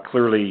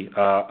clearly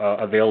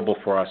available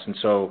for us. And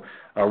so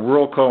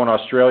Ruralco in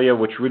Australia,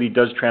 which really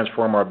does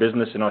transform our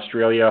business in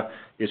Australia,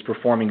 is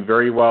performing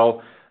very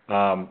well.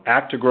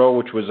 Actigrow,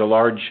 which was a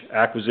large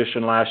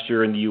acquisition last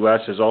year in the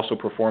U.S., is also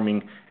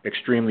performing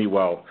extremely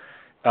well.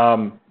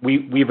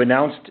 We've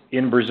announced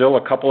in Brazil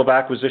a couple of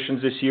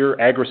acquisitions this year.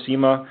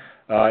 Agrocema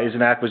is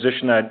an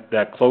acquisition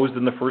that closed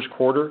in the first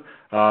quarter.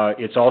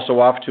 It's also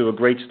off to a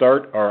great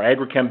start. Our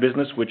agrochem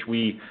business, which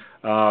we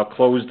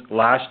closed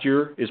last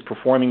year, is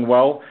performing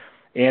well.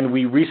 And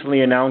we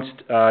recently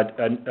announced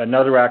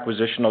another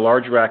acquisition, a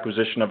larger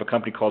acquisition of a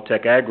company called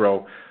Tech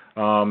Agro,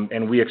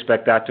 and we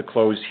expect that to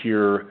close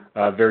here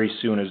very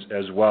soon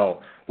as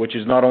well, which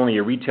is not only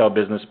a retail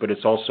business, but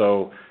it's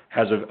also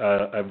has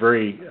a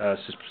very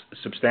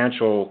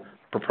substantial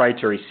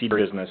proprietary seed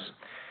business.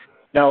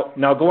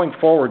 Now going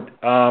forward,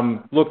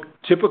 look,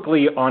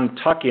 typically on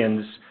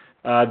tuck-ins,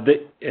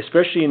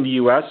 especially in the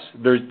U.S.,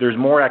 there's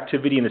more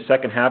activity in the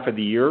second half of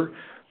the year.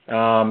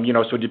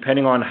 So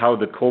depending on how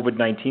the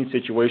COVID-19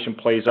 situation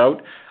plays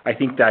out, I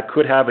think that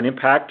could have an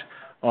impact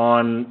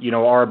on,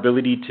 our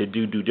ability to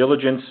do due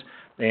diligence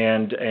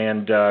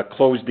and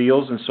close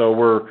deals. And so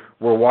we're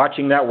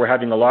watching that. We're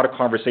having a lot of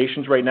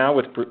conversations right now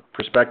with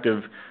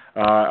prospective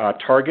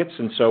targets.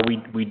 And so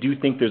we do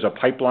think there's a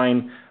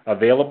pipeline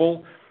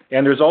available.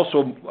 And there's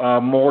also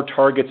more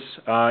targets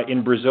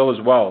in Brazil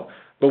as well.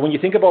 But when you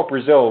think about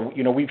Brazil,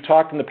 we've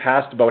talked in the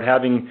past about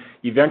having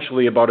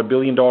eventually about $1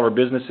 billion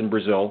business in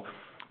Brazil.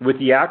 With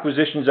the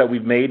acquisitions that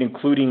we've made,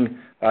 including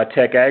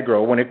Tech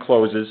Agro, when it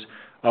closes,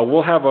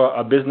 we'll have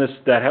a business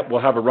that will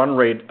have a run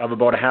rate of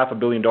about $500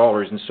 million.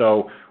 And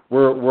so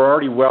we're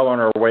already well on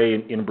our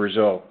way in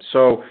Brazil.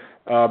 So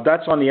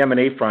that's on the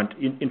M&A front.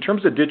 In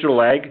terms of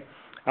digital ag,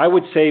 I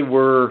would say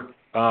we're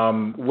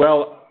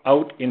well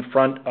out in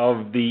front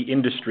of the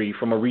industry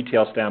from a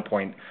retail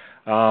standpoint.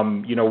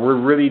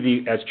 We're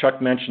really as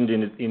Chuck mentioned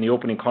in the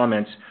opening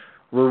comments,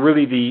 we're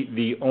really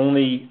the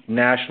only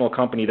national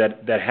company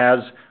that has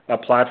a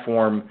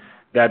platform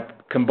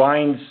that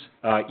combines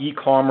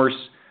e-commerce,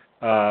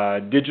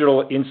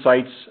 digital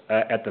insights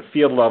at the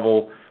field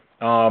level,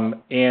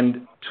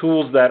 and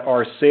tools that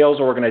our sales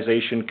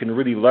organization can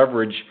really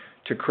leverage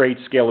to create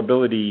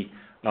scalability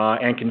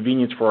and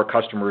convenience for our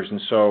customers.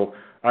 And so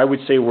I would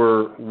say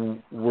we're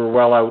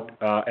well out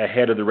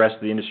ahead of the rest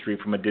of the industry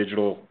from a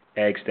digital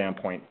ag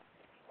standpoint.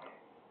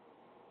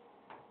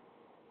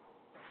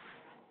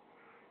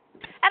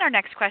 And our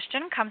next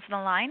question comes from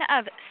the line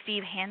of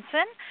Steve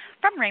Hansen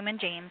from Raymond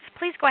James.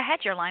 Please go ahead.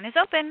 Your line is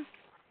open.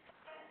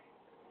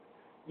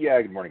 Yeah,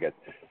 good morning,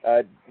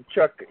 guys.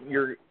 Chuck,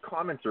 your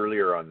comments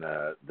earlier on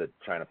the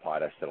China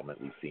potash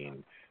settlement we've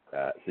seen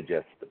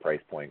suggests the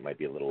price point might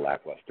be a little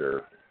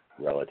lackluster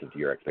relative to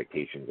your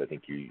expectations. I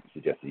think you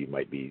suggested you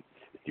might be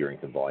steering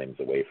some volumes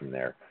away from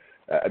there.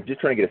 I'm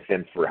just trying to get a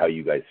sense for how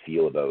you guys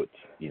feel about,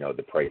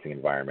 the pricing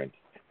environment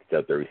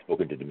out there. We've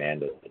spoken to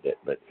demand a little bit,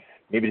 but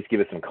maybe just give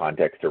us some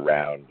context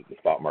around the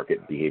spot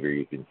market behavior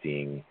you've been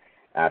seeing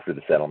after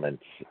the settlement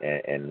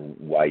and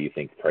why you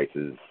think price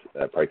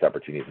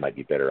opportunities might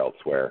be better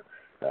elsewhere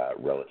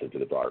relative to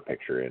the broader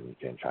picture in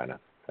China.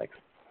 Thanks.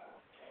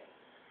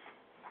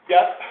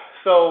 Yeah.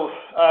 So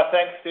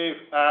thanks, Steve.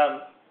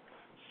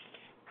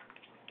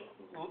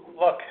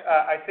 Look,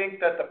 I think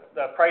that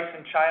the price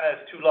in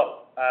China is too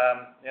low.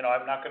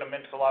 I'm not going to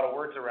mince a lot of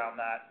words around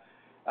that.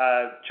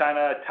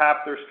 China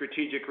tapped their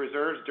strategic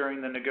reserves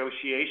during the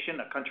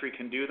negotiation. A country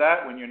can do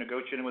that when you're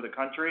negotiating with a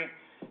country,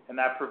 and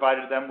that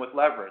provided them with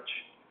leverage.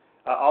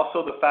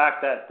 Also, the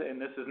fact that, and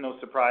this is no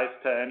surprise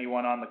to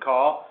anyone on the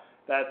call,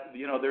 that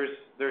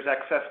there's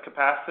excess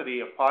capacity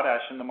of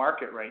potash in the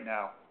market right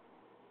now.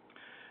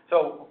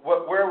 So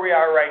where we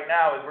are right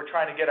now is we're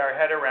trying to get our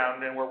head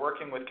around, and we're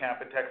working with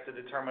Canpotex to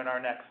determine our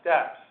next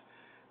steps.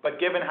 But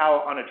given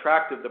how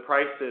unattractive the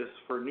price is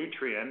for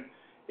Nutrien,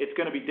 it's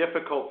going to be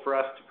difficult for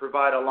us to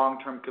provide a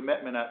long-term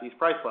commitment at these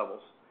price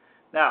levels.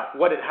 Now,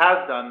 what it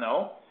has done,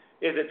 though,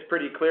 is it's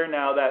pretty clear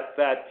now that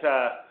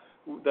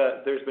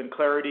there's been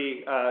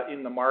clarity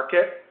in the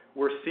market.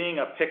 We're seeing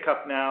a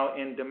pickup now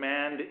in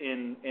demand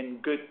in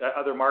good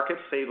other markets,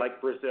 say like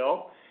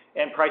Brazil,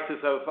 and prices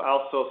have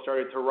also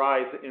started to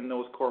rise in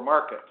those core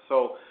markets.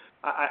 So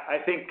I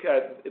think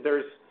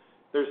there's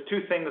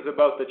two things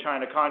about the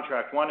China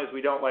contract. One is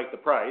we don't like the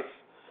price,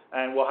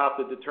 and we'll have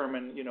to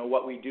determine,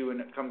 what we do when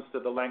it comes to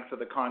the length of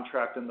the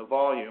contract and the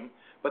volume.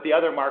 But the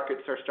other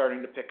markets are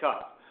starting to pick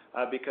up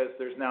because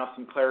there's now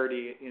some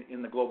clarity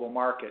in the global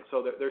market.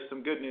 So there's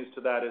some good news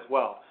to that as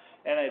well.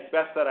 And it's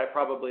best that I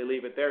probably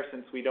leave it there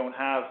since we don't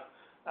have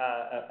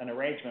an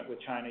arrangement with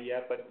China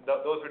yet, but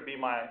those would be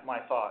my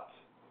thoughts.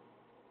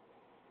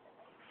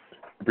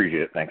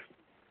 Appreciate it. Thanks.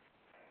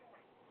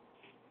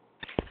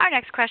 Our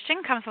next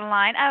question comes from the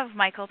line of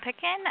Michael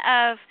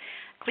Picken of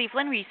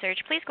Cleveland Research.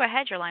 Please go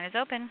ahead. Your line is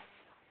open.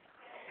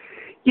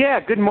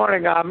 Yeah, good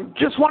morning.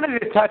 Just wanted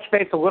to touch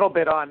base a little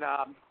bit on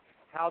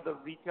how the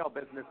retail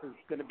business is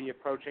going to be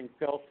approaching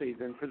fill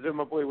season.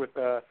 Presumably with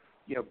a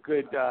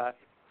good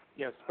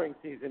spring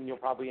season, you'll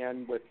probably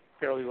end with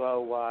fairly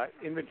low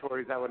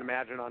inventories, I would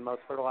imagine, on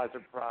most fertilizer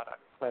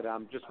products. But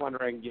just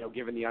wondering,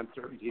 given the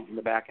uncertainties in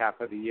the back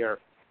half of the year,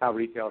 how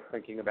retail is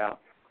thinking about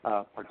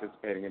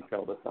participating in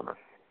fill this summer.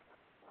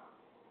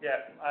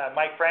 Yeah,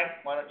 Mike Frank,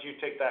 why don't you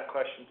take that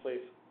question, please?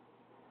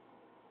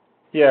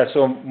 Yeah,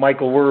 so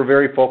Michael, we're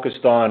very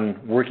focused on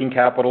working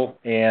capital,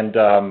 and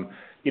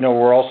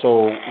we're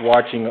also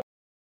watching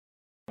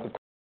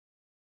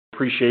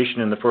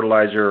appreciation in the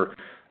fertilizer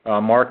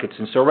markets.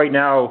 And so right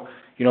now,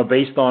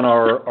 based on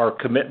our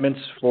commitments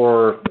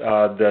for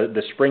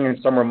the spring and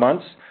summer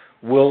months,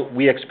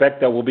 we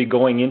expect that we'll be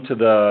going into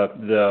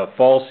the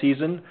fall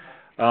season,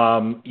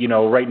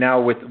 right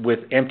now with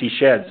empty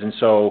sheds, and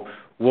so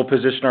we'll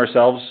position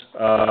ourselves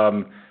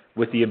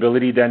with the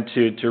ability then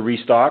to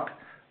restock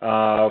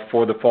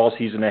for the fall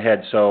season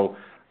ahead. So,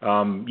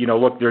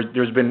 look,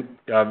 there's been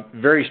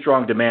very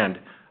strong demand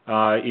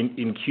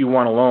in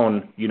Q1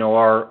 alone.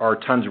 Our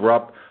tons were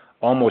up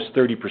almost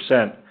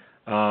 30%,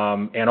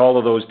 and all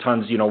of those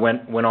tons,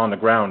 went on the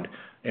ground.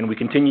 And we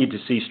continue to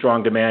see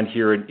strong demand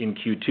here in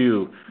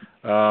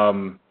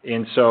Q2.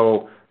 And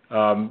so,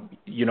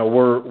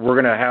 we're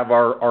going to have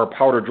our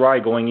powder dry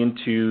going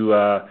into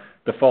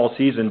the fall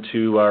season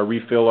to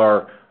refill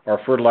our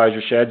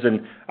fertilizer sheds.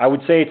 And I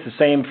would say it's the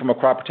same from a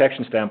crop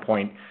protection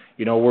standpoint.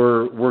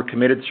 We're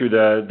committed through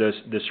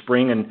the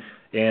spring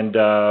and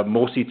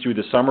mostly through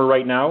the summer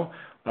right now.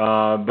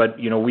 But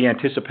we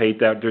anticipate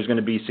that there's going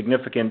to be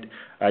significant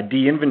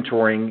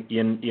de-inventoring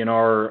in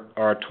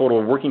our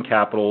total working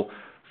capital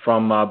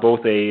from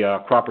both a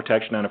crop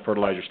protection and a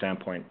fertilizer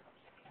standpoint.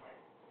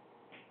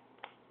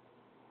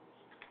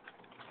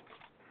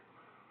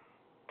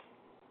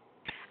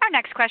 Our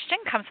next question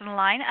comes from the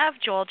line of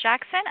Joel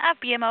Jackson of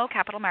BMO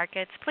Capital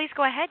Markets. Please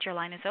go ahead. Your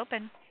line is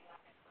open.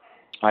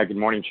 Hi, good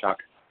morning, Chuck.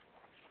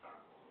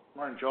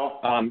 Morning,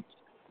 Joel.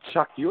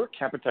 Chuck, your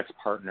Canpotex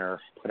partner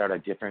put out a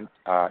different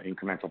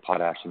incremental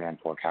potash demand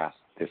forecast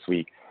this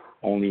week,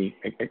 only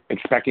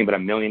expecting about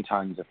 1 million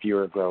tons of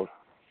fewer growth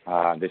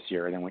this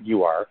year than what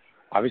you are.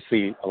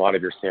 Obviously, a lot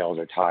of your sales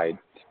are tied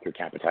through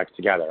Canpotex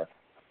together.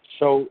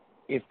 So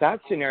if that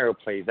scenario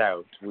plays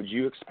out, would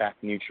you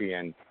expect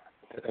Nutrien,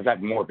 if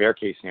that more bear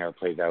case scenario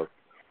plays out,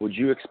 would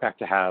you expect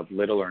to have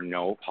little or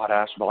no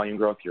potash volume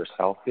growth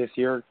yourself this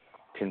year,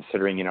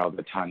 considering,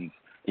 the tons,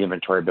 the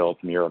inventory build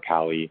from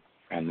Uralkali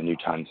and the new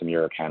tons from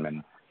Urochem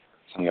and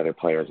some of the other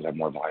players that have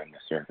more volume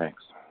this year?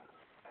 Thanks.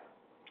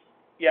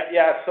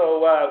 Yeah.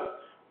 So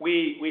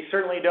we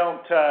certainly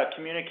don't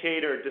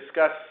communicate or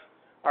discuss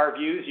our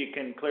views. You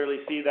can clearly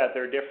see that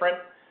they're different.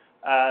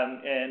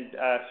 And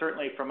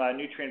certainly from a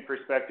Nutrien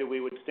perspective,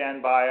 we would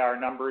stand by our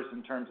numbers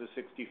in terms of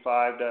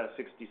 65 to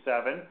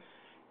 67.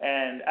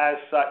 And as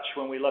such,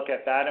 when we look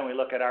at that and we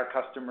look at our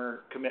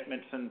customer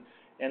commitments and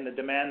the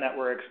demand that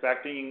we're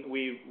expecting,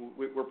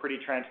 we're pretty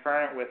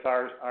transparent with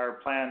our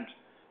planned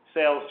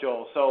sales,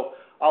 Joel. So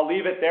I'll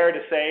leave it there to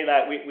say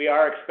that we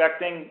are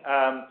expecting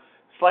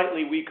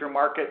slightly weaker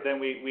market than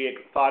we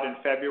had thought in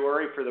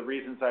February for the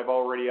reasons I've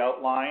already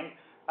outlined,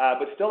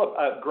 but still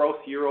a growth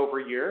year over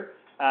year.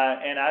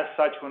 And as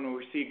such, when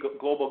we see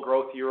global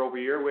growth year over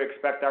year, we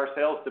expect our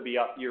sales to be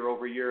up year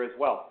over year as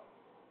well.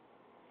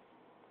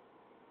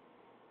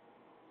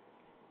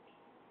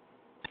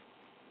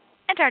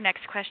 And our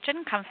next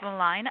question comes from the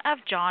line of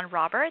John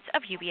Roberts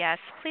of UBS.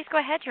 Please go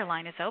ahead. Your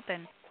line is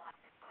open.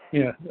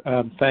 Yeah,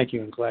 thank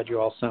you. I'm glad you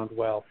all sound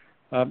well.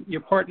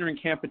 Your partner in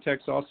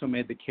Canpotex also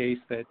made the case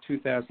that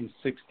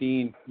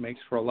 2016 makes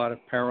for a lot of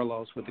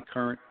parallels with the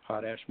current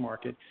potash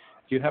market.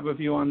 Do you have a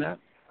view on that?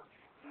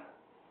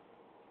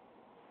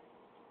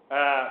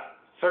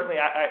 Certainly,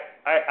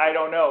 I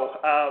don't know.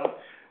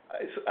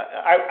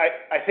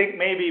 I think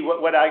maybe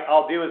what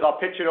I'll do is I'll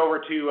pitch it over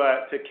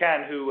to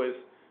Ken, who was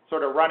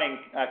sort of running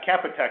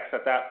Canpotex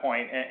at that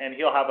point, and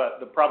he'll have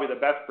probably the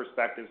best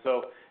perspective.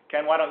 So,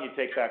 Ken, why don't you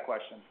take that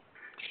question?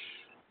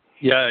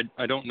 Yeah,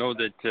 I don't know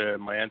that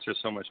my answer is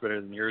so much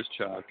better than yours,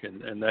 Chuck,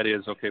 and that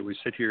is, okay, we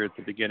sit here at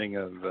the beginning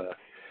of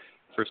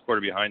first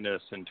quarter behind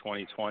us in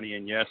 2020,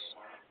 and yes,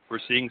 we're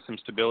seeing some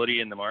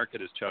stability in the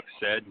market, as Chuck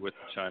said, with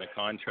the China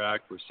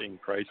contract. We're seeing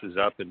prices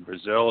up in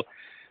Brazil.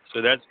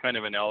 So that's kind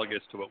of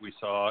analogous to what we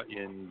saw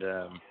in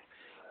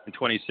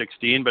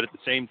 2016. But at the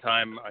same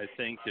time, I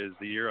think as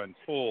the year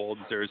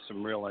unfolds, there's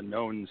some real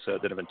unknowns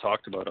that have been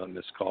talked about on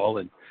this call,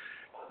 and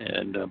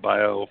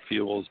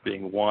biofuels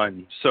being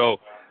one. So,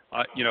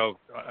 I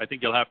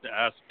think you'll have to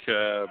ask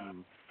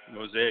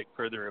Mosaic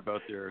further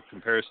about their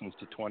comparisons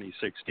to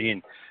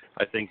 2016.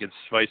 I think it's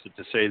suffice it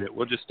to say that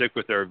we'll just stick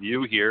with our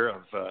view here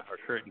of our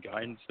current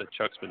guidance that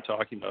Chuck's been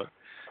talking about,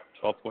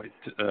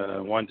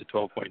 12.1 to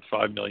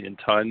 12.5 million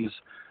tons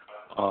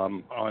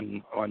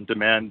on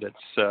demand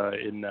that's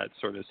in that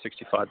sort of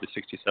 65 to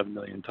 67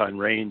 million ton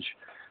range,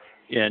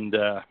 and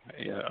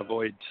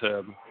avoid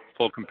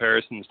full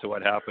comparisons to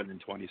what happened in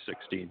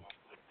 2016.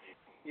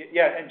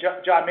 Yeah, and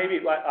John, maybe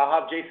I'll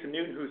have Jason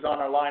Newton, who's on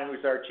our line,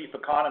 who's our chief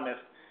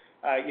economist.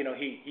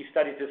 He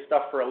studies this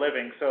stuff for a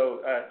living. So,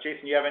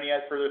 Jason, do you have any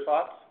further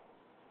thoughts?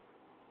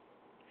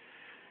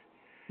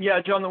 Yeah,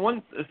 John, the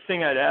one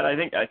thing I'd add,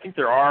 I think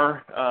there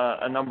are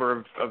a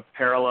number of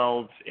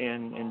parallels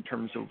in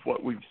terms of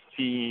what we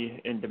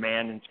see in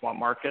demand in spot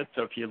markets.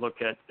 So if you look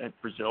at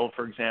Brazil,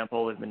 for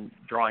example, they've been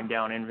drawing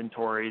down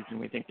inventories, and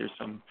we think there's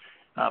some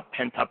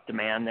pent-up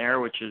demand there,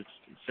 which is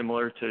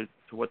similar to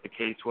what the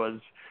case was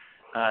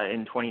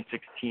in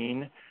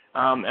 2016.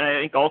 And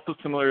I think also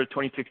similar to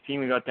 2016,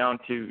 we got down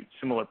to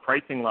similar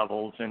pricing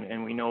levels,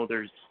 and we know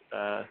there's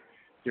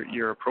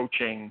you're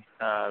approaching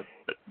the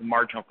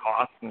marginal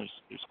cost, and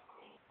there's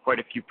quite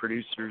a few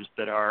producers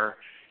that are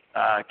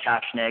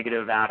cash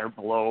negative at or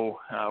below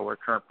where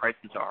current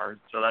prices are.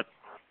 So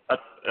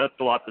that's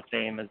a lot the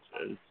same as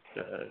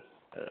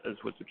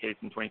was the case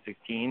in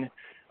 2016.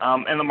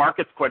 And the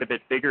market's quite a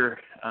bit bigger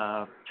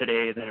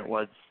today than it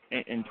was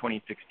in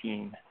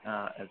 2016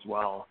 as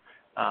well.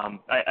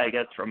 I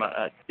guess from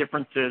a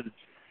differences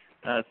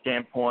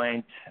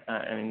standpoint,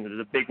 I mean,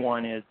 the big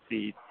one is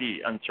the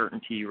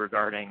uncertainty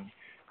regarding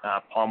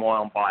palm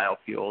oil and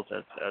biofuels,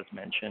 as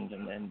mentioned,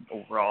 and then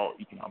overall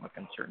economic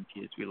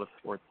uncertainty as we look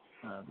towards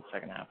the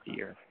second half of the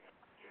year.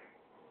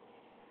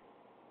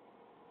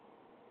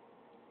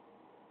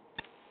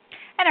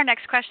 And our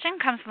next question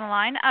comes from the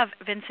line of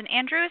Vincent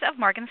Andrews of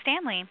Morgan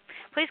Stanley.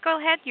 Please go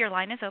ahead. Your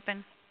line is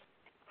open.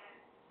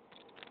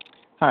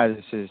 Hi,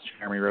 this is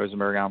Jeremy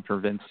Rosenberg. I'm for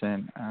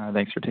Vincent.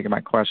 Thanks for taking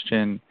my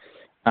question.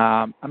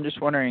 I'm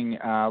just wondering,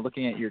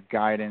 looking at your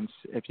guidance,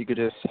 if you could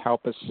just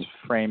help us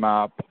frame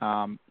up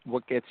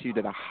what gets you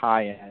to the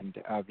high end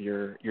of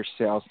your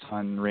sales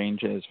ton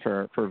ranges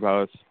for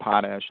both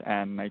potash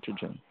and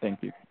nitrogen. Thank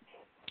you.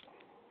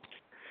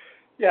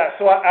 Yeah,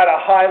 so at a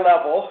high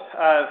level,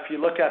 if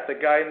you look at the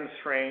guidance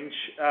range,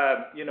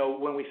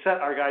 when we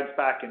set our guidance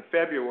back in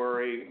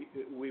February,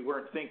 we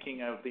weren't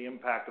thinking of the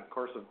impact, of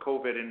course, of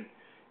COVID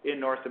in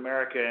North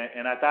America,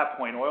 and at that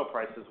point, oil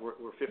prices were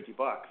 $50.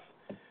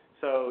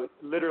 So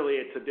literally,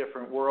 it's a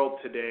different world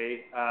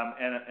today.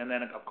 And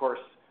then, of course,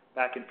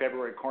 back in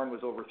February, corn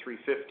was over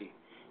 $3.50.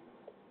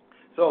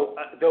 So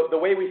the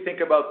way we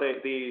think about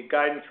the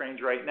guidance range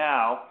right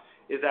now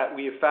is that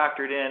we have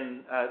factored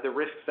in the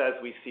risks as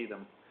we see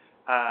them,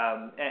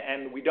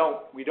 and we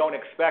don't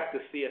expect to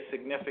see a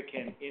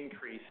significant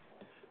increase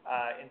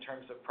in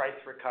terms of price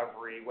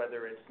recovery,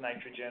 whether it's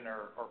nitrogen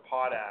or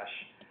potash.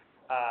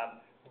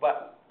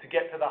 But to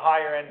get to the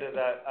higher end of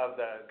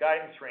the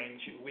guidance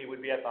range, we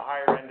would be at the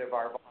higher end of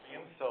our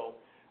volume. So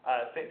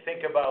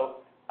think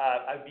about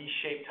a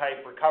V-shaped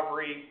type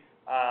recovery.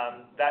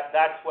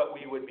 That's what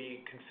we would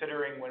be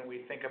considering when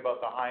we think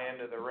about the high end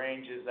of the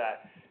range, is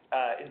that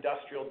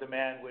industrial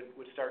demand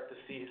would start to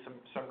see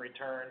some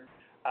return.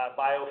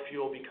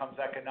 Biofuel becomes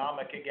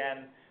economic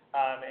again,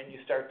 and you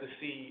start to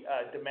see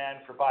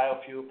demand for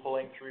biofuel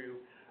pulling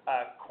through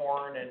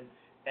corn and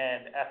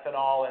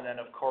ethanol, and then,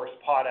 of course,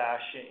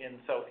 potash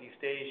in Southeast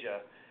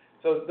Asia.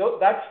 So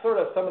that's sort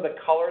of some of the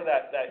color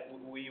that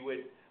we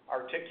would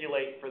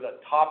articulate for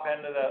the top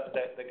end of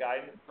the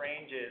guidance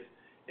range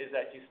is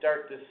that you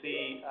start to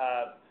see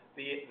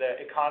the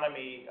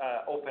economy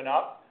open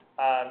up,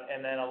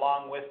 and then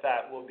along with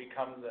that will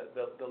become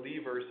the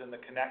levers and the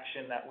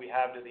connection that we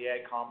have to the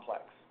ag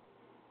complex.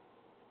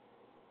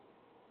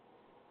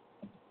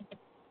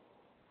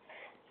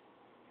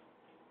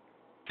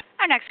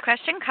 Our next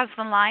question comes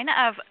from the line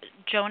of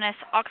Jonas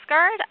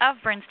Oxgaard of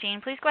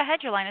Bernstein. Please go ahead.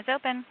 Your line is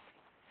open.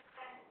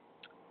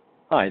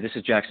 Hi, this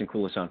is Jackson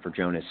Coulisan for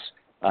Jonas.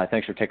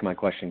 Thanks for taking my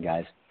question,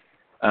 guys.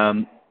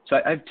 So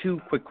I have two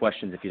quick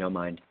questions, if you don't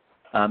mind.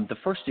 The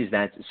first is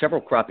that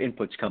several crop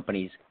inputs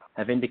companies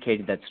have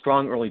indicated that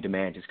strong early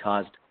demand has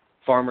caused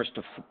farmers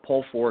to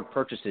pull forward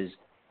purchases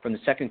from the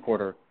second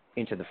quarter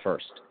into the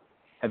first.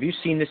 Have you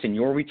seen this in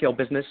your retail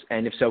business?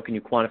 And if so, can you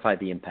quantify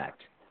the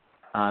impact?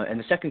 And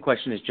the second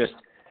question is just,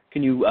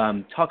 can you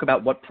talk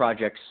about what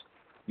projects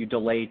you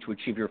delayed to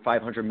achieve your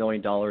 $500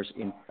 million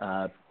in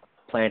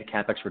planned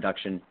CapEx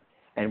reduction,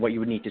 and what you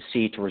would need to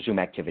see to resume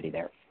activity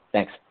there?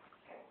 Thanks.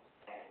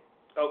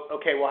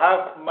 Okay, we'll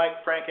have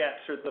Mike Frank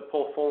answer the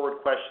pull forward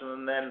question,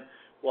 and then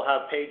we'll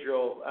have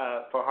Pedro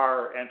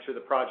Fajar answer the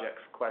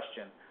projects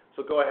question.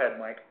 So go ahead,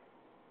 Mike.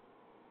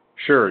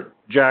 Sure,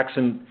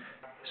 Jackson.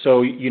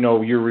 So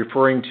you're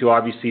referring to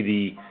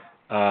obviously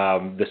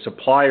the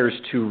suppliers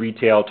to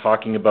retail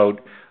talking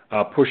about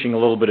pushing a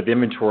little bit of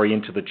inventory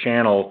into the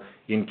channel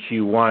in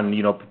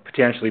Q1,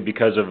 potentially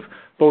because of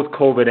both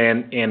COVID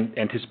and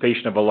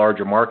anticipation of a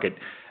larger market.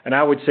 And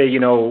I would say,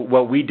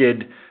 what we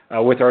did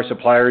with our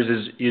suppliers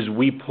is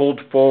we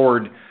pulled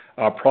forward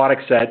a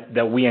product set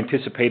that we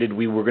anticipated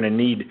we were going to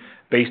need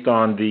based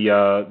on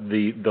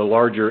the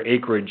larger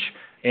acreage,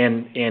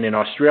 and in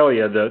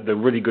Australia, the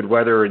really good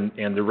weather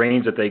and the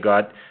rains that they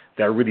got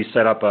that really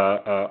set up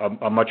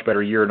a much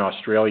better year in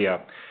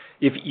Australia.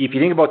 If you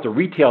think about the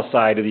retail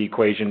side of the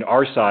equation,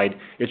 our side,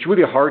 it's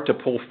really hard to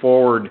pull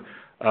forward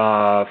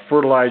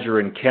fertilizer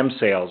and chem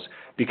sales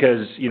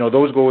because,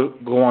 those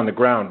go on the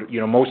ground.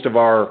 Most of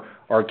our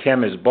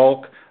chem is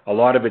bulk. A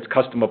lot of it's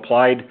custom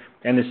applied.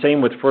 And the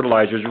same with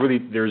fertilizers. Really,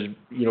 there's,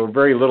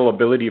 very little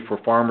ability for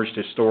farmers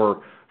to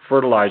store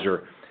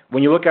fertilizer.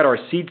 When you look at our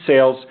seed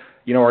sales,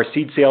 our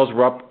seed sales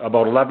were up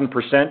about 11%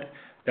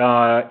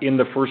 in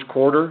the first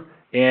quarter.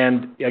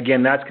 And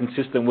again, that's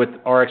consistent with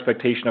our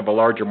expectation of a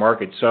larger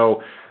market.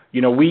 So,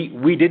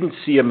 we didn't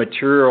see a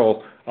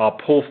material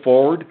pull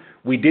forward.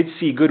 We did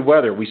see good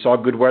weather. We saw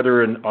good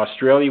weather in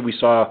Australia. We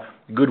saw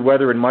good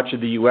weather in much of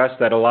the U.S.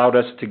 that allowed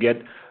us to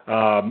get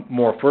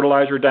more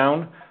fertilizer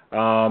down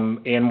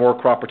and more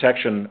crop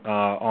protection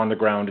on the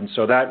ground. And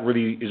so that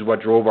really is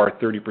what drove our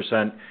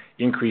 30%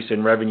 increase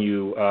in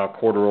revenue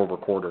quarter over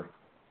quarter.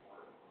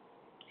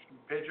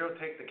 Pedro,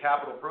 take the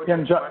capital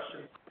project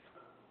question.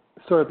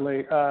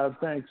 Certainly.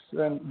 Thanks.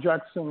 And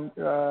Jackson,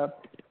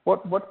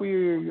 what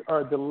we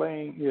are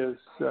delaying is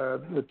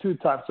the two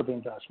types of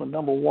investment.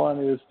 Number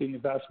one is the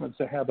investments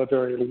that have a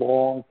very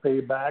long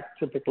payback.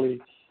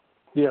 Typically,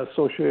 they are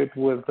associated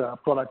with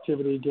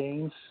productivity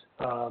gains.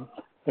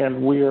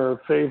 And we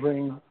are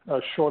favoring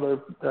shorter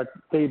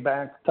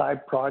payback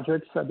type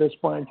projects at this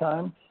point in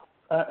time.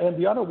 And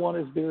the other one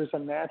is there is a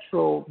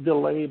natural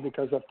delay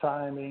because of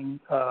timing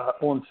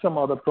on some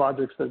other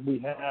projects that we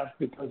have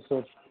because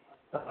of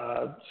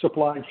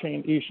supply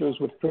chain issues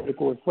with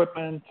critical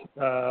equipment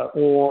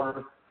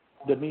or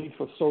the need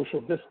for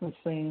social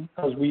distancing.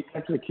 As we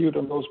execute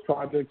on those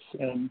projects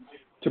and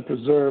to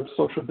preserve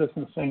social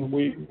distancing,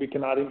 we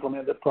cannot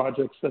implement the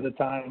projects at the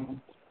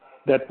time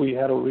that we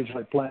had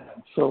originally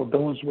planned. So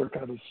those were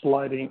kind of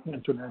sliding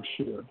into next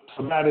year.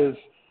 So that is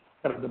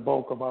kind of the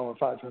bulk of our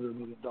 $500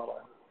 million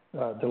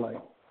delay.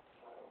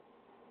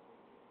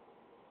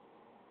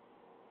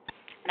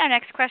 And our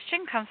next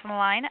question comes from the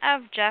line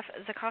of Jeff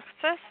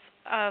Zekauskas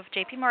of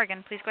J.P.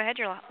 Morgan. Please go ahead.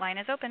 Your line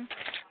is open.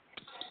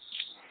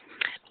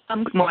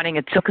 Good morning.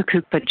 It's Silke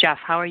Kook for Jeff.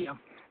 How are you?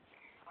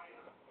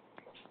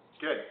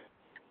 Good.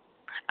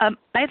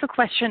 I have a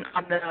question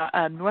on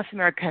the North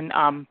American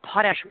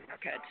potash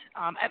market,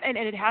 and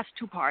it has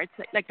two parts.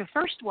 Like the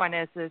first one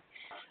is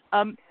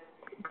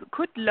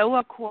could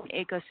lower corn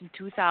acres in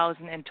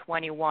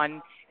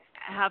 2021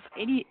 have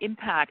any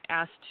impact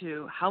as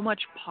to how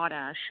much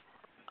potash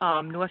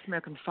North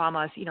American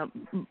farmers,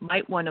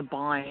 might want to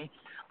buy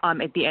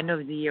at the end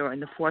of the year or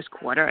in the fourth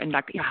quarter, and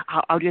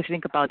how do you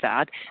think about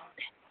that?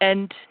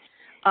 And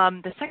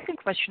the second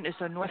question is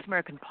on North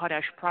American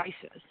potash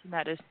prices, and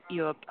that is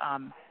your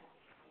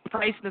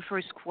price in the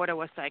first quarter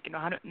was like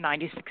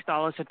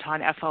 $196 a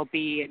ton FOB,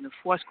 and the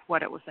fourth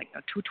quarter was like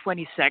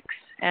 $226.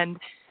 And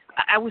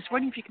I was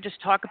wondering if you could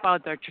just talk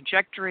about the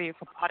trajectory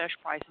for potash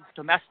prices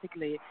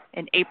domestically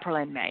in April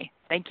and May.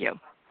 Thank you.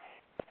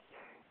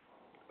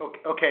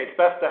 Okay, it's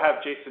best to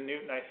have Jason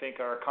Newton, I think,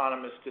 our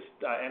economist, just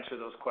answer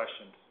those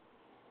questions.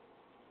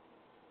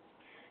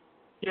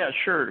 Yeah,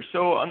 sure.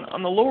 So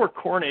on the lower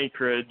corn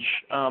acreage,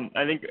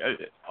 I think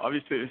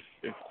obviously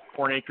if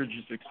corn acreage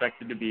is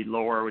expected to be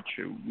lower, which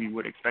we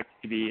would expect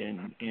it to be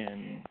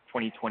in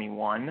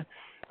 2021,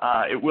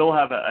 it will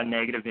have a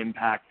negative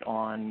impact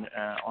on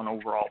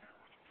overall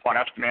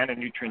potash demand and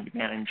nutrient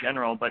demand in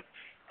general. But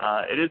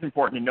it is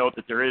important to note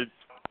that there is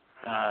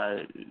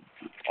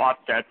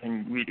offset,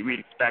 and we'd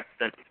expect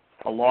that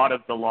a lot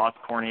of the lost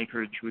corn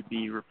acreage would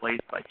be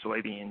replaced by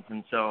soybeans.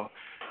 And so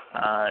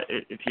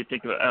if you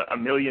take a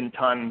 1 million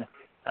ton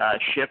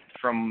shift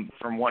from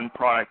one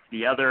product to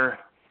the other,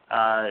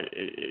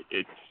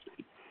 it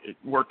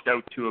works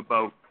out to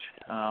about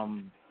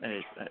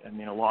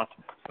a loss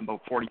of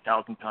about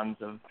 40,000 tons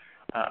of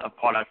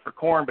potash for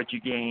corn, but you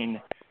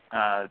gain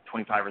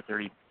 25 or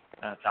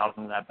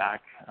 30,000 of that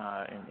back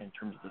in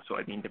terms of the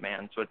soybean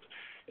demand. So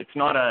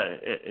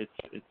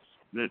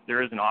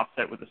there is an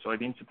offset with the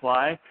soybean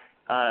supply.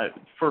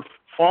 For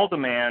fall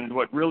demand,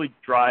 what really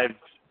drives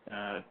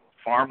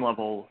farm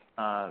level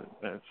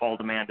fall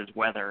demand is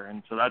weather,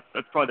 and so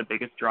that's probably the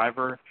biggest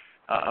driver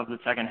of the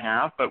second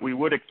half. But we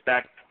would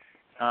expect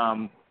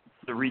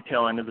the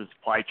retail end of the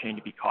supply chain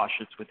to be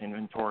cautious with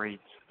inventories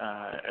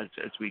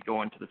as we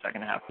go into the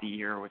second half of the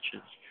year, which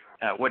is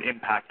what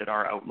impacted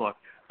our outlook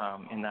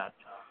in that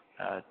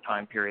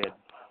time period.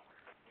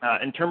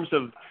 In terms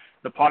of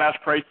the potash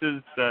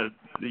prices, the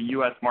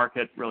U.S.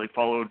 market really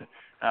followed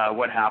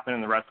what happened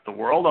in the rest of the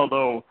world,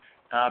 although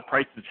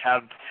prices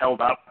have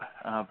held up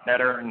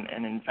better,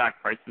 and in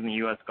fact prices in the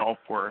U.S. Gulf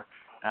were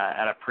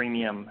at a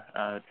premium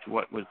to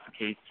what was the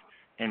case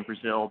in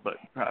Brazil, but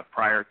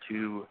prior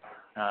to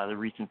the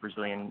recent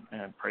Brazilian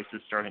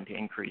prices starting to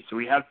increase. So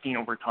we have seen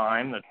over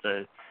time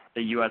that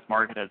the U.S.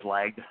 market has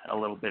lagged a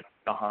little bit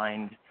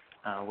behind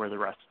where the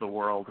rest of the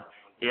world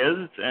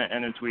is,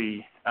 and as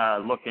we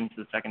look into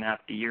the second half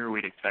of the year,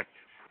 we'd expect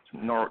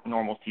some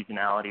normal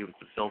seasonality with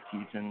the fill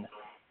season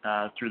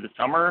through the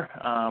summer,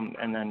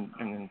 and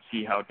then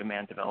see how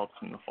demand develops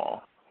in the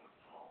fall.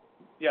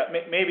 Yeah,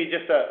 maybe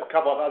just a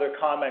couple of other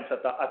comments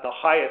at the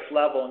highest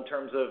level in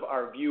terms of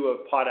our view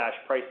of potash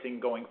pricing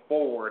going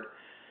forward,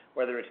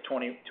 whether it's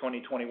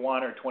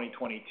 2021 or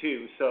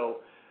 2022. So,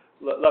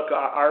 look,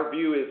 our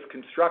view is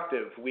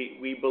constructive.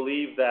 We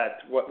believe that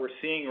what we're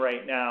seeing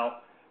right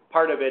now,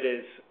 part of it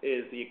is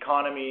the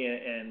economy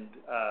and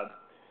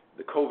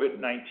the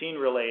COVID-19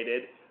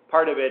 related,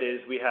 part of it is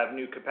we have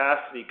new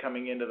capacity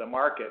coming into the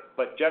market,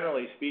 but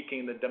generally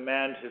speaking, the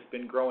demand has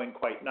been growing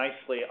quite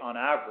nicely on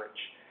average.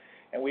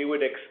 And we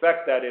would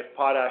expect that if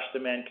potash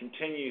demand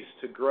continues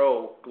to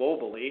grow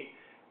globally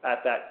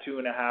at that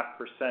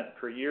 2.5%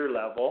 per year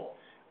level,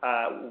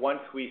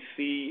 once we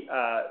see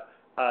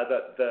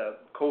the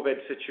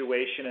COVID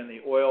situation and the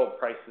oil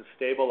prices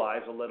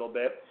stabilize a little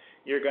bit,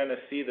 you're going to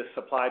see the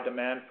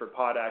supply-demand for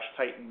potash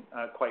tighten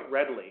quite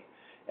readily.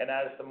 And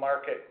as the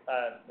market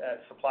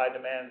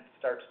supply-demand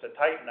starts to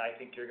tighten, I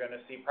think you're going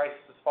to see prices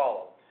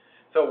follow.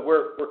 So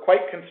we're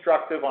quite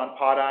constructive on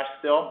potash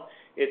still.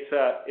 It's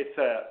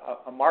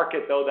a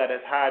market, though, that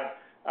has had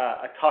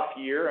a tough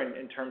year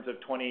in terms of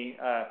 2020.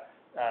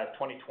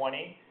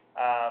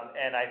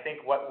 And I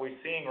think what we're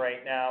seeing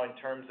right now in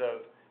terms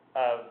of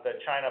the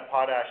China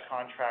potash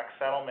contract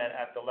settlement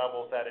at the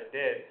levels that it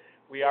did,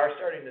 we are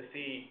starting to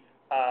see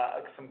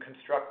some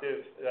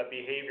constructive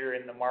behavior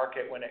in the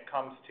market when it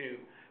comes to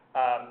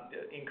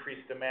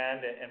increased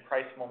demand and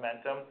price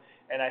momentum.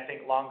 And I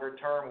think longer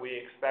term, we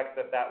expect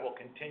that will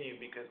continue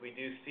because we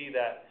do see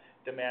that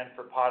demand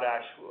for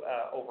potash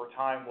over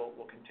time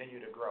will continue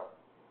to grow.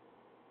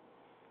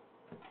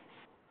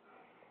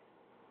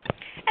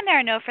 And there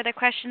are no further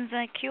questions in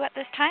the queue at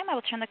this time. I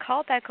will turn the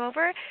call back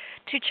over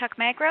to Chuck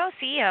Magro,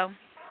 CEO.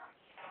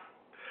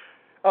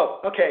 Oh,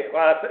 okay.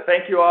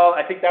 Thank you all.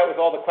 I think that was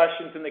all the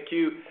questions in the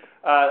queue.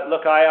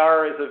 Look,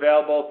 IR is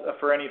available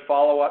for any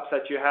follow-ups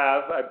that you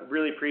have. I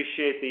really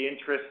appreciate the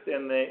interest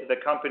in the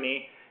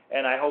company,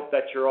 and I hope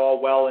that you're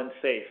all well and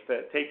safe.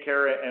 Take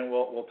care, and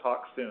we'll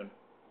talk soon.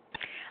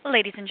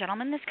 Ladies and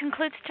gentlemen, this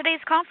concludes today's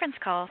conference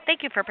call.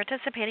 Thank you for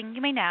participating.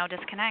 You may now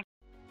disconnect.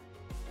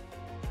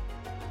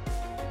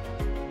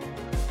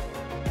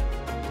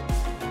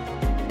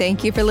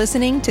 Thank you for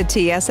listening to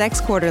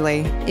TSX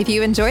Quarterly. If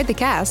you enjoyed the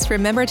cast,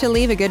 remember to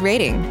leave a good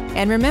rating.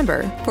 And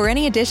remember, for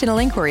any additional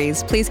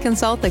inquiries, please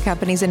consult the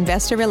company's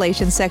investor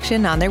relations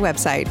section on their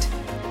website.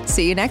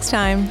 See you next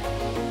time.